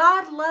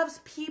 God loves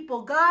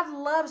people. God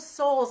loves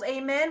souls.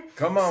 Amen.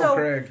 Come on,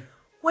 Craig.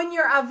 When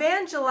you're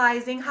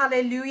evangelizing,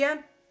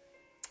 hallelujah,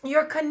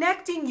 you're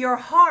connecting your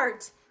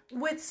heart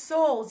with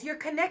souls. You're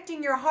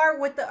connecting your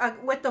heart with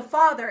the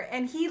Father,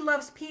 and he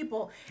loves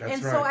people.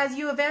 So as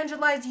you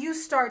evangelize, you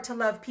start to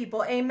love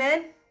people.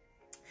 Amen.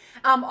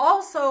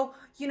 Also,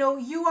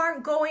 you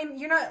aren't going,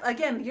 you're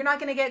not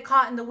going to get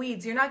caught in the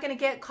weeds. You're not going to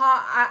get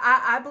caught.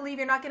 I believe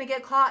you're not going to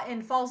get caught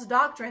in false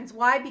doctrines.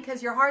 Why?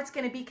 Because your heart's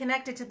going to be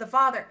connected to the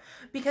Father,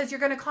 because you're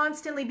going to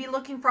constantly be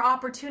looking for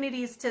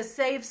opportunities to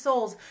save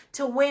souls,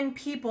 to win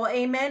people.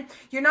 Amen.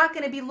 You're not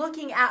going to be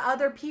looking at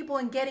other people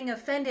and getting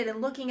offended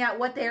and looking at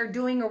what they're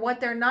doing or what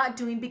they're not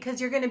doing,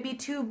 because you're going to be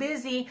too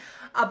busy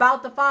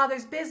about the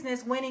Father's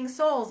business, winning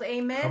souls.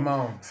 Amen. Come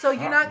on. So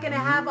you're not going to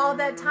have all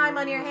that time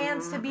on your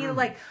hands to be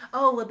like,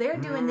 oh, well, they're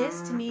doing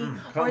this to me,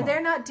 or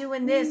they're not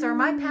doing this, or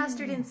my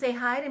pastor didn't say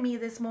hi to me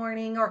this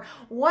morning, or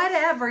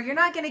whatever. You're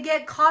not going to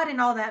get caught in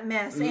all that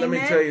mess. Amen? Let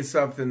me tell you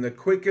something. The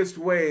quickest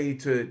way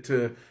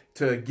to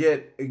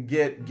get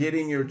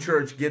in your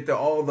church, get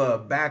all the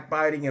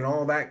backbiting and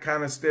all that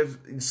kind of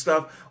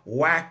stuff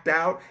whacked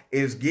out,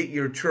 is get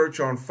your church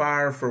on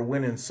fire for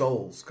winning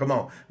souls. Come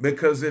on.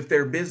 Because if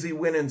they're busy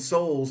winning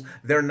souls,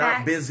 they're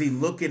not busy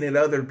looking at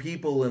other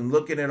people and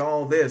looking at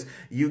all this.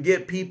 You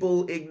get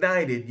people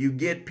ignited. You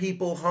get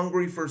people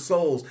hungry for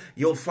souls.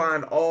 You'll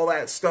find all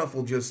that stuff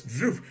will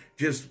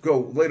just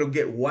go, it'll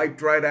get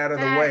wiped right out of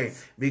the way.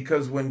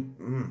 Because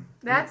when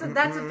that's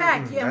a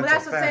fact. Yeah,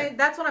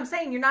 that's what I'm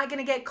saying. You're not going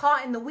to get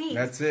caught in the weeds.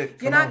 That's it.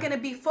 You're not going to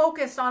be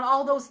focused on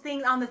all those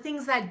things, on the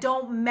things that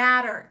don't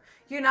matter.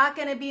 You're not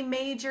going to be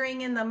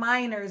majoring in the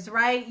minors,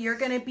 right? You're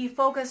going to be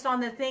focused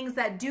on the things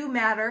that do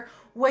matter,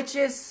 which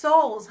is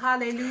souls.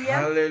 Hallelujah.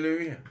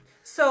 Hallelujah.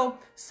 So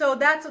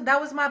that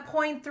was my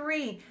point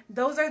 3.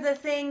 Those are the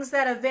things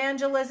that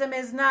evangelism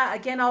is not.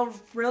 Again, I'll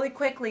really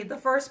quickly. The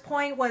first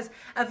point was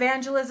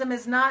evangelism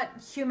is not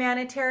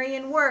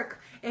humanitarian work.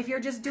 If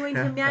you're just doing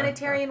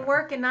humanitarian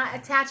work and not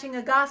attaching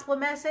a gospel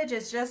message,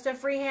 it's just a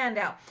free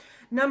handout.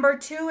 Number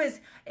 2 is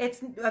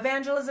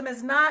evangelism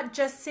is not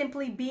just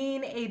simply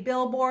being a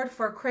billboard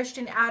for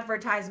Christian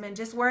advertisement,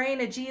 just wearing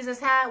a Jesus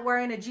hat,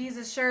 wearing a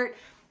Jesus shirt,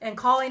 and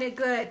calling it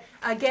good.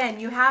 Again,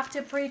 you have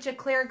to preach a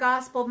clear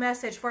gospel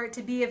message for it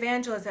to be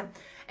evangelism.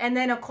 And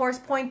then, of course,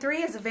 point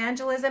 3 is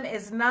evangelism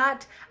is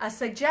not a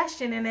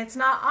suggestion and it's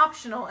not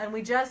optional. And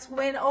we just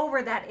went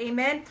over that.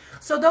 Amen.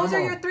 So those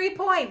are your 3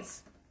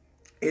 points.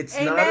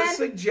 It's not a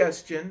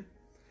suggestion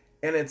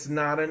and it's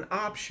not an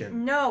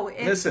option. No.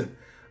 Listen.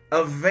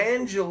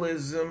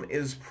 Evangelism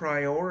is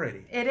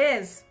priority. It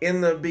is.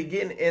 In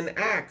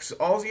Acts,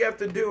 all you have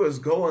to do is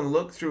go and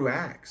look through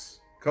Acts.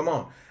 Come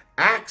on.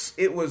 Acts,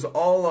 it was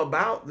all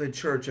about the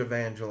church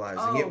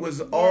evangelizing. It was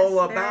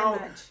all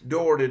about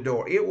door to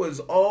door. It was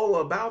all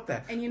about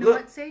that. And you know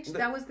what, Sage?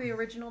 That was the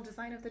original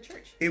design of the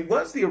church. It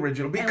was the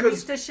original,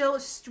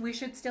 because we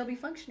should still be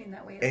functioning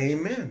that way.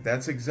 Amen.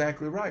 That's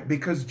exactly right.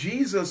 Because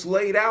Jesus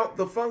laid out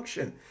the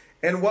function.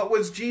 And what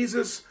was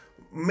Jesus'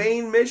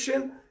 main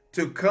mission?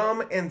 To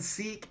come and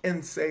seek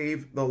and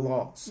save the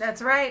lost.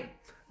 That's right.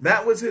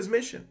 That was his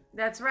mission.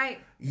 That's right.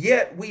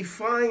 Yet we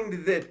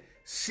find that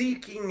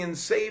seeking and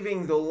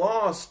saving the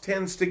lost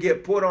tends to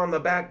get put on the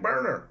back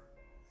burner.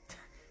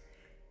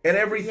 And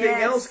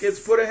everything else gets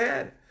put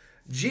ahead.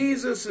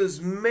 Jesus'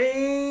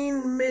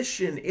 main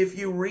mission, if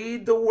you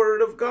read the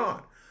Word of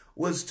God,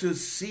 was to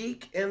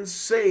seek and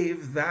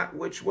save that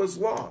which was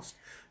lost.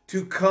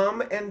 To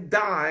come and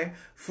die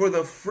for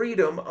the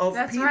freedom of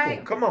people.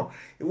 Right. Come on.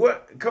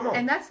 Come on.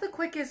 And that's the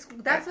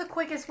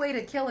quickest way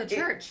to kill a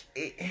church.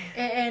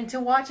 And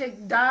to watch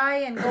it die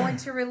and go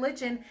into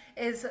religion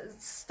is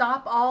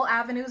stop all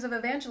avenues of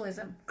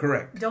evangelism.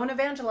 Correct. Don't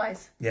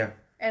evangelize. Yeah.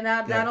 And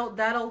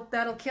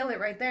that'll kill it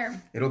right there.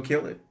 It'll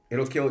kill it.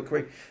 It'll kill it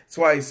quick. That's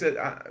why he said,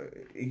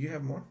 you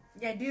have more?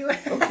 Yeah, I do.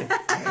 Okay.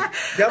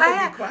 Be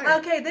quiet.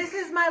 Okay, this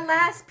is my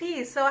last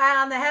piece. So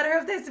on the header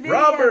of this video,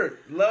 Robert,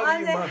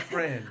 my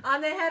friend.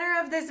 On the header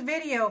of this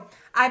video,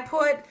 I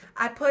put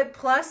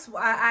plus.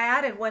 I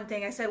added one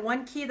thing. I said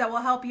one key that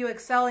will help you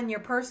excel in your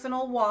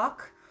personal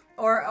walk,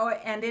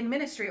 and in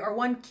ministry, or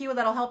one key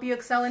that'll help you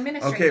excel in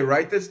ministry. Okay,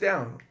 write this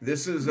down.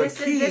 This is a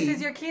key. This is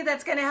your key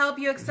that's going to help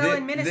you excel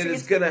in ministry. That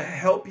is going to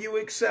help you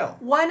excel.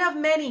 One of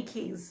many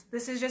keys.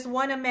 This is just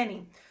one of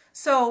many.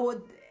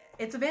 So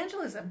it's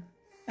evangelism.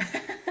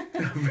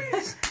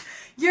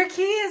 Your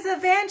key is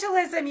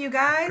evangelism, you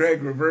guys.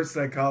 Craig, reverse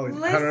psychology.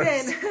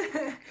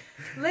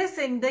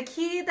 Listen, the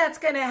key that's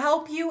going to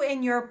help you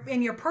in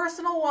your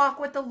personal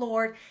walk with the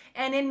Lord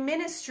and in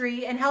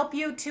ministry, and help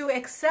you to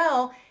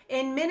excel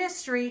in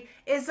ministry,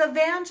 is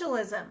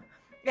evangelism.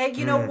 Why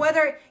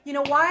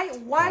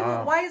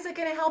is it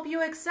going to help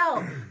you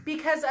excel?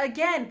 Because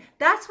again,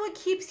 that's what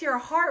keeps your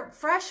heart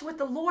fresh with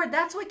the Lord.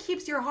 That's what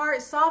keeps your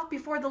heart soft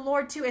before the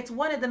Lord too. It's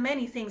one of the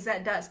many things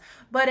that does,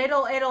 but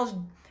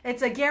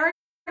it's a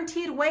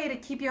guaranteed way to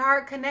keep your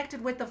heart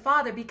connected with the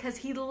Father, because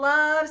He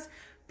loves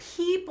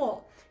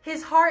people.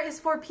 His heart is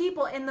for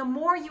people. And the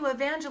more you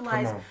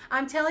evangelize,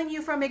 I'm telling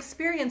you from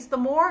experience, the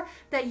more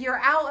that you're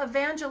out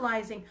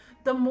evangelizing,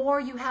 the more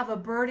you have a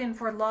burden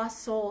for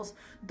lost souls,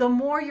 the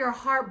more your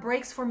heart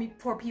breaks for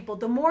people,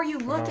 the more you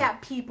look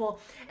at people,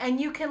 and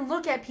you can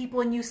look at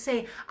people and you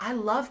say, I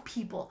love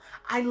people.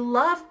 I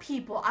love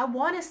people. I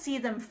want to see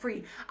them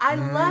free. I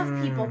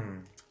love people.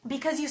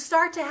 Because you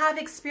start to have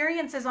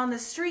experiences on the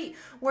street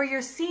where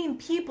you're seeing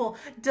people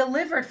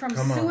delivered from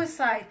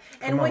suicide.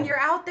 And when you're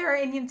out there,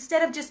 and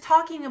instead of just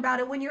talking about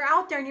it, when you're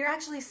out there and you're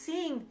actually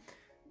seeing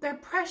their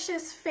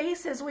precious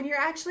faces, when you're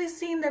actually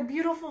seeing their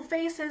beautiful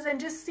faces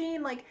and just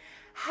seeing like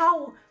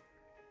how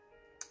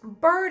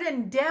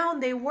burdened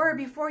down they were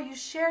before you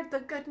shared the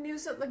good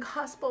news of the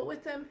gospel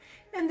with them,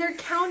 and their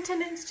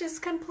countenance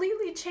just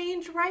completely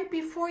changed right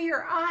before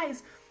your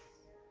eyes.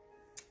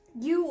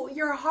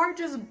 Your heart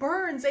just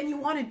burns, and you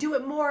want to do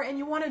it more, and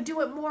you want to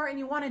do it more, and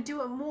you want to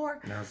do it more.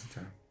 Now's the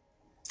time.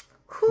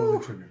 Whew. Pull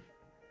the trigger.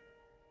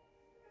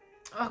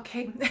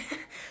 Okay.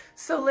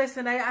 So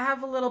listen, I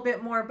have a little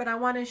bit more, but I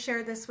want to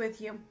share this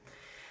with you.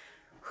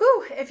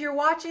 Whew. If you're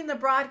watching the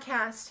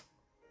broadcast,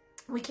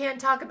 we can't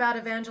talk about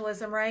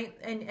evangelism, right?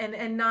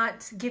 And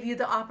not give you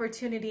the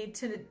opportunity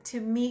to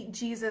meet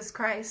Jesus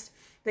Christ,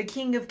 the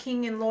King of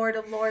Kings and Lord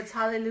of Lords.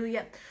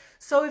 Hallelujah.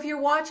 So if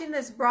you're watching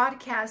this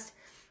broadcast,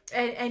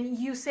 and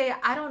you say,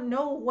 I don't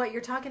know what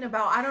you're talking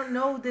about. I don't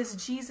know this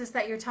Jesus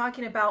that you're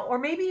talking about. Or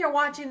maybe you're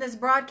watching this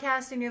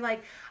broadcast and you're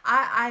like,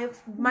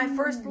 my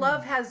first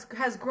love has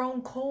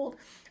grown cold.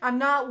 I'm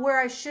not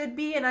where I should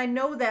be. And I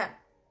know that.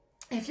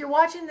 If you're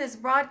watching this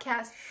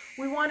broadcast,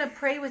 we want to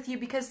pray with you,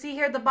 because see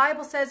here, the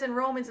Bible says in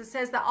Romans, it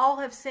says that all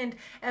have sinned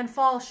and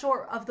fall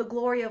short of the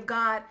glory of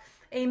God.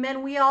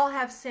 Amen. We all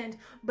have sinned,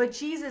 but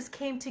Jesus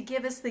came to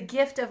give us the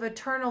gift of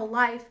eternal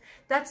life.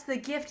 That's the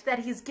gift that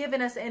he's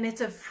given us, and it's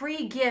a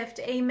free gift.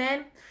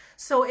 Amen.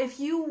 So if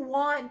you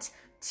want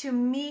to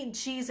meet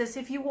Jesus,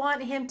 if you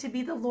want him to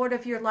be the Lord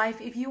of your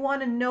life, if you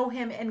want to know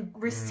him and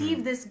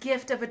receive this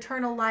gift of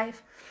eternal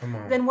life,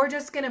 then we're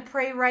just going to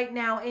pray right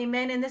now.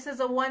 Amen. And this is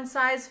a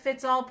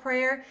one-size-fits-all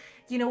prayer.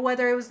 You know,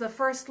 whether it was the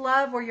first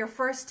love or your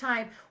first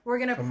time, we're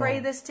going to pray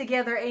this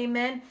together.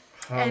 Amen.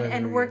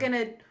 And we're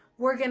going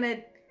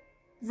to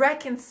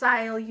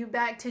reconcile you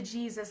back to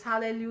Jesus.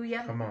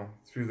 Hallelujah. Come on,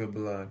 through the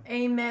blood.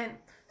 Amen.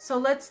 So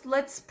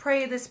let's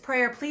pray this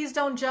prayer. Please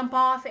don't jump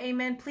off.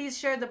 Amen. Please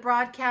share the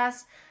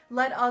broadcast.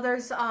 Let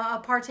others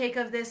partake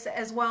of this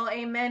as well.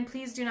 Amen.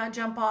 Please do not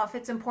jump off.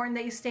 It's important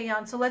that you stay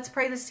on. So let's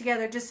pray this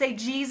together. Just say,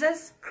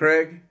 Jesus.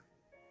 Craig,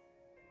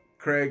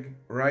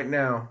 right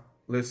now,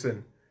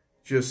 listen,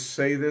 just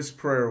say this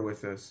prayer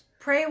with us.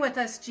 Pray with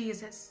us,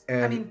 Jesus.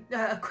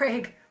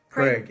 Craig.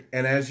 Craig,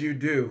 and as you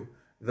do,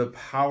 the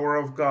power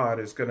of God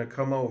is going to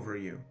come over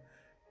you.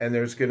 And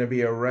there's going to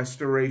be a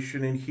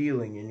restoration and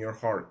healing in your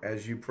heart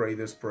as you pray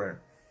this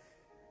prayer.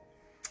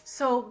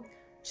 So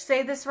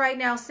say this right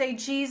now. Say,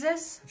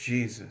 Jesus.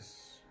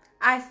 Jesus.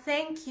 I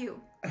thank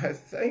you. I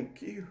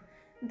thank you.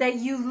 That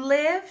you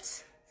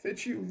lived.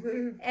 That you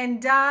lived.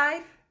 And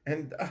died.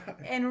 And died.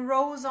 And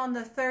rose on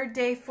the third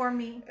day for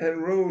me.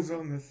 And rose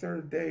on the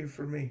third day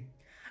for me.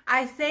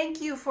 I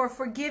thank you for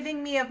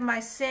forgiving me of my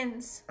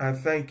sins. I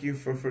thank you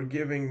for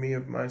forgiving me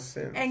of my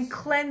sins. And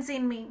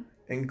cleansing me.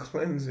 And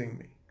cleansing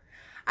me.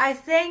 I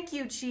thank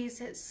you,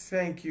 Jesus.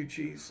 Thank you,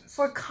 Jesus.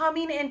 For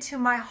coming into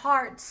my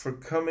heart. For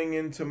coming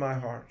into my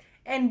heart.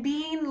 And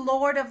being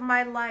Lord of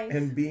my life.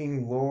 And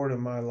being Lord of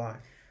my life.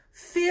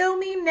 Fill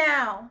me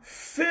now.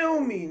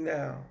 Fill me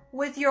now.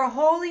 With your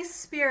Holy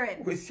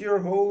Spirit. With your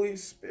Holy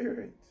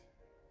Spirit.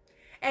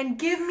 And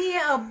give me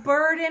a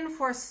burden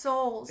for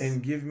souls.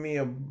 And give me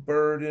a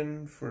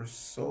burden for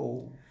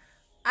souls.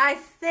 I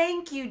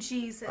thank you,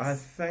 Jesus. I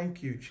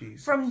thank you,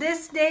 Jesus. From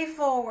this day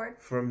forward.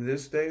 From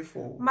this day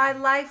forward. My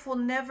life will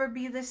never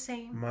be the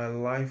same. My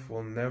life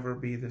will never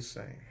be the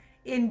same.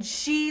 In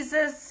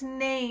Jesus'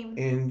 name.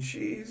 In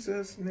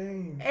Jesus'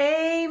 name.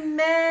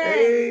 Amen.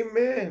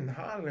 Amen.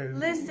 Hallelujah.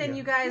 Listen,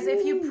 you guys,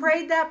 if you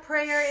prayed that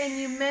prayer and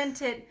you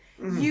meant it,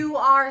 you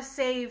are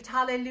saved.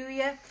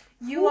 Hallelujah.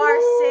 You are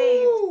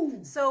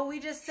saved. So we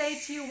just say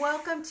to you,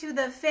 welcome to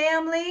the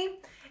family.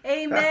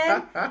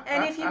 Amen.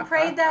 And if you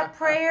prayed that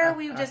prayer,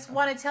 we just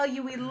want to tell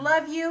you we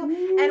love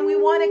you and we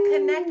want to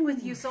connect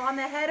with you. So on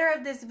the header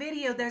of this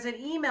video, there's an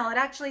email. It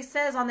actually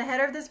says on the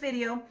header of this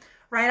video,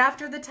 right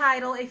after the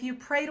title, if you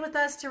prayed with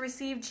us to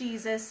receive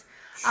Jesus,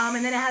 and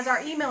then it has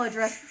our email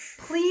address.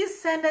 Please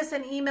send us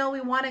an email. We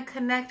want to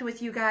connect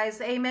with you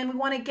guys. Amen. We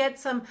want to get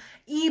some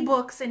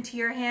ebooks into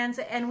your hands,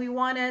 and we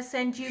want to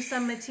send you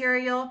some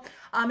material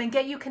and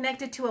get you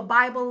connected to a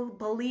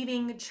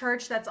Bible-believing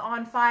church that's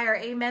on fire.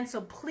 Amen.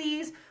 So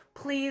please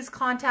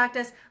contact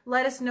us.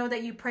 Let us know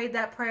that you prayed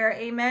that prayer.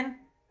 Amen.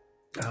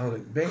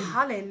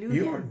 Hallelujah.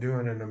 You are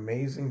doing an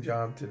amazing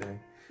job today.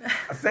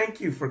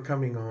 Thank you for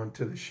coming on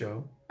to the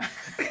show.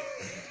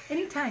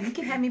 Anytime. You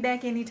can have me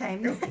back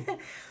anytime. Okay.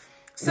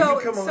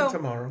 So you come on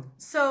tomorrow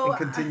and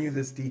continue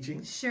this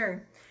teaching?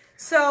 Sure.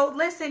 So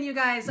listen, you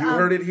guys. You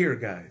heard it here,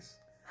 guys.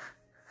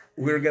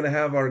 We're going to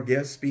have our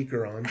guest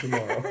speaker on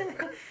tomorrow.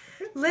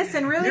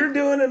 Listen, really. You're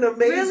doing an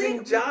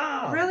amazing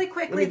job. Really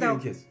quickly, though.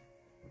 Let me give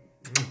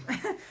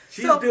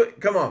you a kiss.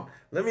 Come on.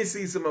 Let me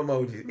see some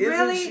emojis.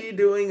 Isn't she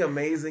doing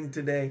amazing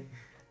today?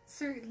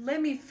 Sir,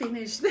 let me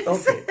finish this.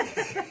 Okay.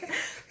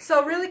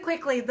 So really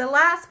quickly, the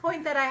last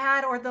point that I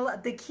had, or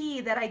the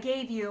key that I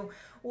gave you,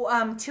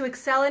 to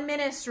excel in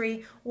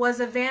ministry was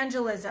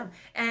evangelism.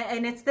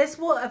 And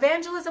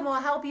evangelism will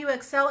help you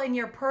excel in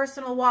your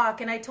personal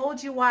walk. And I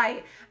told you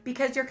why,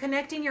 because you're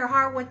connecting your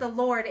heart with the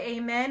Lord.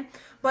 Amen.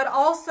 But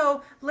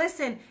also,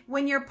 listen,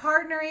 when you're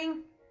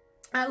partnering,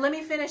 let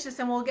me finish this,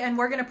 and we're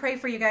going to pray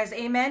for you guys.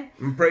 Amen.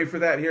 And pray for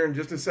that here in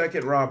just a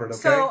second, Robert. Okay.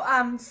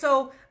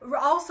 So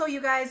also,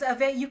 you guys,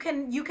 you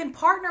can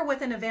partner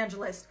with an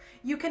evangelist.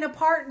 You can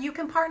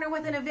partner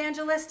with an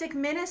evangelistic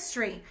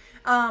ministry.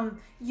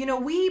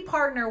 We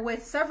partner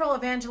with several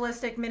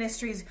evangelistic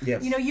ministries.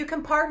 Yes. You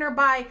can partner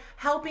by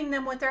helping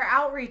them with their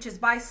outreaches,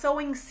 by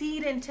sowing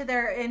seed into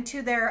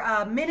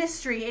their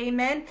ministry.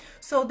 Amen.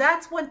 So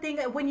that's one thing.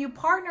 When you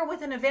partner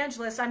with an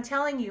evangelist, I'm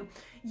telling you,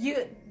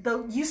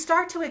 you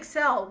start to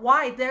excel.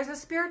 Why? There's a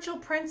spiritual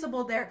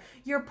principle there.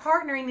 You're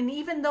partnering, and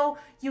even though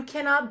you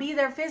cannot be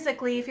there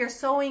physically,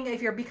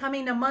 if you're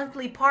becoming a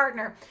monthly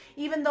partner,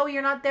 even though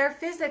you're not there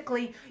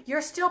physically,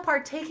 you're still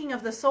partaking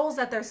of the souls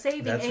that they're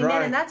saving. That's Amen.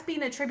 right. And that's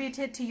being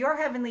attributed to your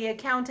heavenly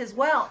account as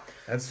well.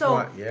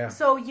 So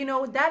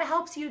that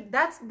helps you.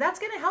 That's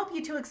going to help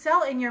you to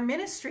excel in your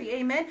ministry.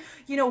 Amen.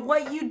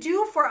 What you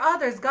do for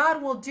others,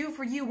 God will do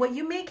for you. What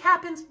you make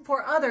happen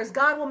for others,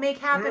 God will make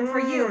happen for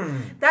you.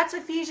 That's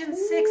Ephesians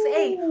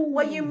 6:8.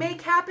 What you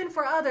make happen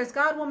for others,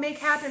 God will make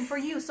happen for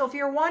you. So if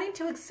you're wanting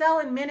to excel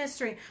in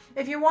ministry,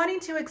 if you're wanting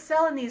to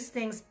excel in these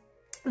things,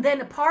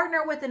 then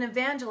partner with an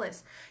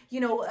evangelist.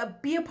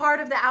 Be a part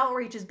of the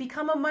outreaches,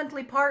 become a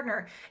monthly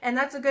partner. And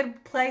that's a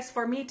good place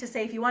for me to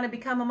say, if you want to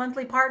become a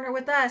monthly partner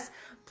with us,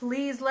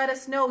 please let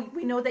us know.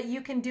 We know that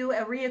you can do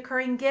a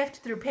reoccurring gift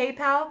through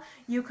PayPal.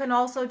 You can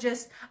also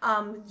just,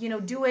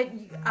 do it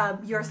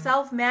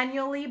yourself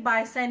manually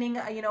by sending,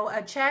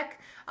 a check,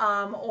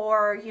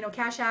 or,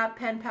 Cash App,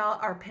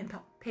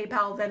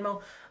 PayPal,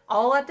 Venmo,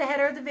 all at the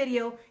header of the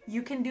video.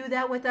 You can do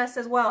that with us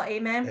as well.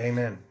 Amen.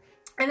 Amen.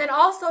 And then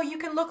also you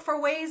can look for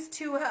ways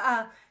to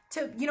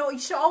you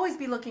should always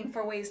be looking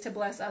for ways to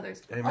bless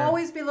others. Amen.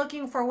 Always be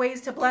looking for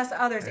ways to bless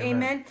others. Amen.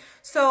 Amen.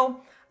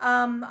 So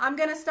I'm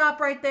going to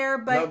stop right there.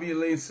 But love you,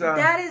 Lisa.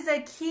 That is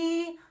a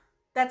key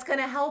that's going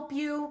to help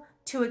you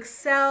to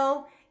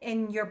excel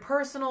in your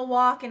personal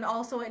walk and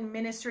also in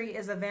ministry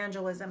is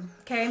evangelism.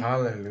 Okay.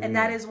 Hallelujah. And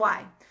that is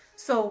why.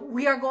 So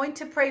we are going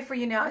to pray for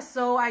you now.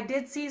 So I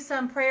did see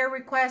some prayer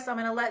requests. I'm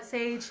going to let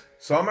Sage.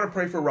 So I'm going to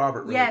pray for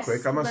Robert really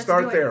quick. I'm going to let's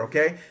start do it. there,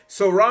 okay?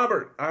 So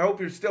Robert, I hope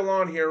you're still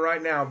on here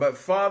right now. But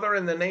Father,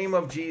 in the name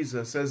of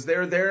Jesus, as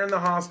they're there in the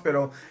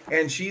hospital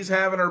and she's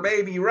having her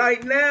baby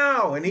right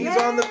now and he's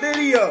on the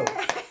video.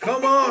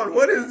 Come on,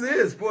 what is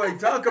this? Boy,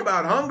 talk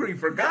about hungry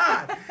for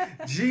God.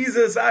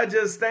 Jesus, I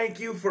just thank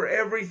you for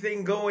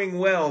everything going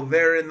well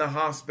there in the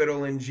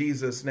hospital in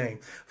Jesus' name.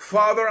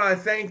 Father, I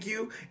thank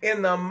you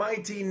in the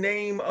mighty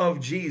name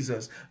of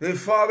Jesus. That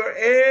Father,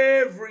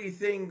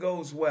 everything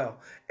goes well.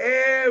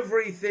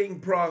 Everything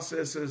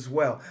processes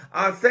well.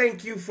 I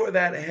thank you for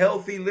that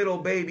healthy little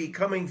baby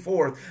coming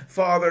forth,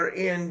 Father,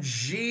 in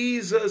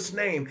Jesus'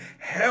 name.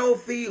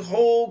 Healthy,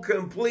 whole,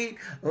 complete,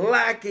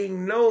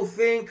 lacking no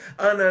thing,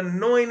 an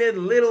anointed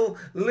little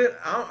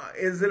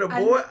is it a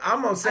boy?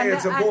 I'm going to say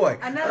it's a boy.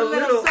 Another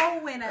little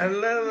soul winner.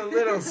 Another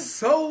little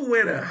soul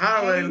winner.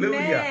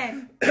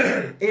 Hallelujah.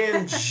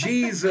 In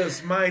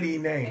Jesus' mighty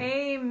name.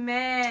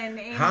 Amen.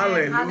 Amen.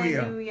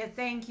 Hallelujah. Hallelujah.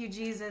 Thank you,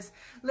 Jesus.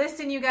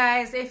 Listen, you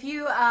guys, if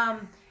you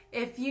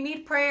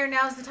need prayer,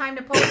 now's the time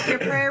to post your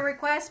prayer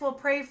request. We'll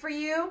pray for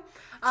you.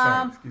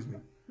 Sorry, excuse me.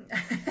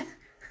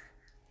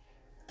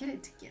 Get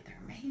it together,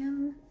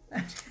 man.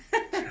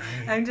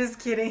 I'm just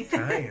kidding.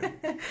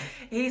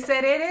 He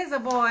said it is a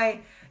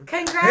boy.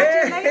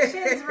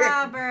 Congratulations,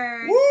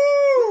 Robert.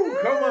 Woo!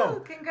 Come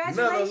on. Congratulations,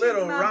 another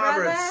little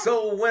Robert, brother.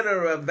 soul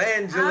winner,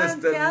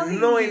 evangelist,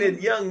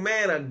 anointed young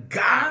man of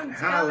God.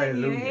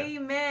 Hallelujah. You,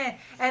 amen.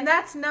 And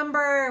that's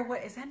number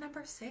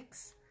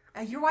 6?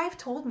 Your wife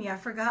told me. I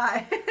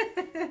forgot.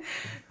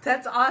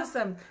 That's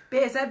awesome.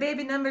 Is that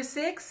baby number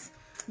 6?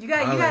 You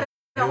got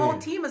a whole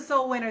team of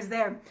soul winners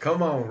there.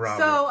 Come on,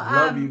 Robert. So,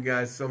 love you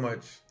guys so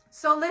much.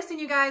 So listen,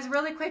 you guys,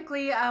 really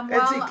quickly,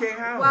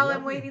 while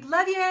I'm waiting.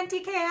 Love you, Auntie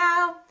K.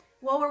 Howe.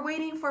 While we're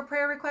waiting for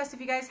prayer requests, if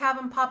you guys have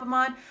them, pop them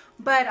on.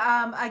 But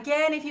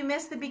again, if you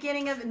missed the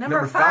beginning of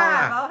number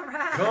 5. All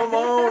right. Come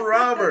on,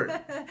 Robert.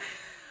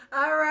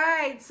 All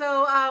right.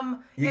 So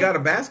you got a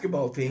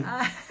basketball team.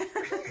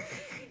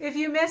 If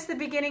you missed the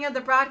beginning of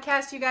the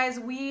broadcast, you guys,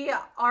 we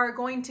are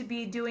going to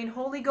be doing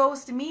Holy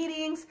Ghost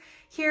meetings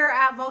here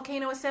at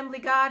Volcano Assembly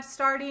God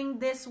starting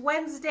this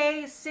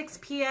Wednesday, 6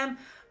 p.m.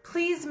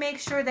 Please make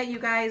sure that you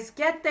guys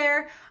get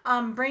there.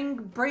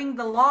 Bring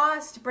the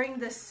lost, bring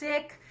the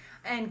sick,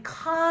 and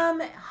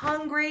come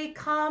hungry,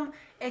 come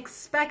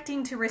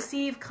expecting to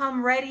receive,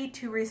 come ready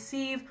to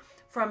receive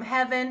from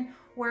heaven.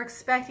 We're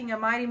expecting a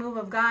mighty move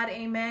of God.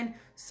 Amen.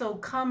 So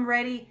come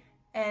ready.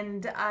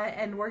 And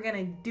we're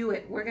gonna do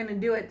it. We're gonna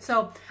do it.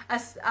 So,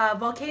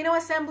 Volcano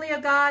Assembly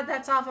of God.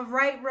 That's off of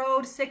Wright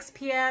Road, 6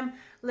 p.m.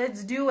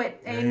 Let's do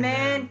it.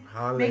 Amen.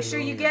 Make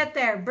sure you get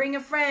there. Bring a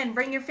friend.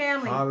 Bring your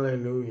family.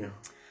 Hallelujah.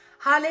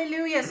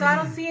 Hallelujah. So I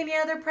don't see any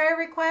other prayer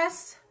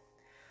requests.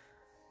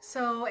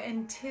 So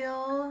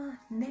until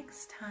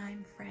next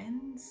time,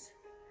 friends,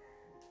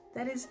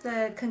 that is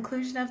the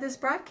conclusion of this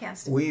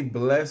broadcast. We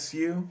bless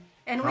you.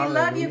 And we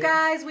love you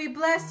guys. We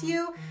bless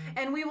you.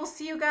 And we will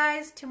see you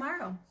guys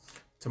tomorrow.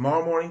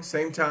 Tomorrow morning,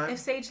 same time. If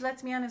Sage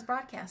lets me on his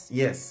broadcast.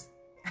 Yes.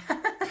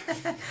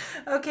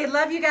 Okay,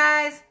 love you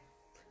guys.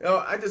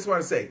 Oh, I just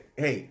want to say,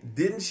 hey,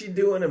 didn't she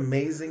do an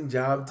amazing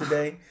job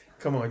today?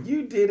 Come on,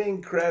 you did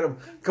incredible.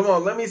 Come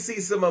on, let me see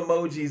some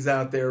emojis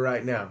out there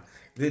right now.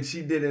 That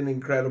she did an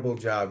incredible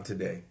job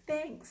today.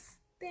 Thanks.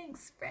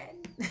 Thanks,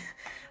 friend.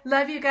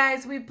 Love you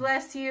guys. We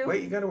bless you.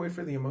 Wait, you got to wait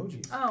for the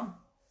emojis. Oh.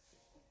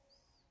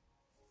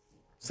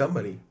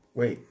 Somebody.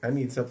 Wait, I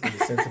need something to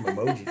send some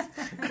emojis.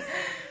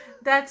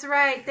 That's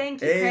right.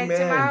 Thank you, Amen. Craig.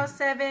 Tomorrow,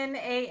 7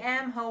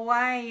 a.m.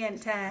 Hawaiian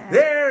time.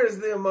 There's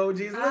the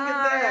emojis. Look All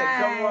at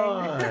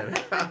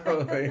that. Come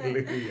on.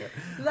 Hallelujah.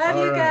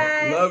 Love you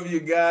guys. Love you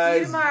guys. See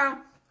you tomorrow.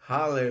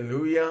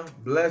 Hallelujah.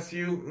 Bless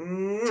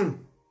you.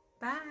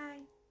 Bye.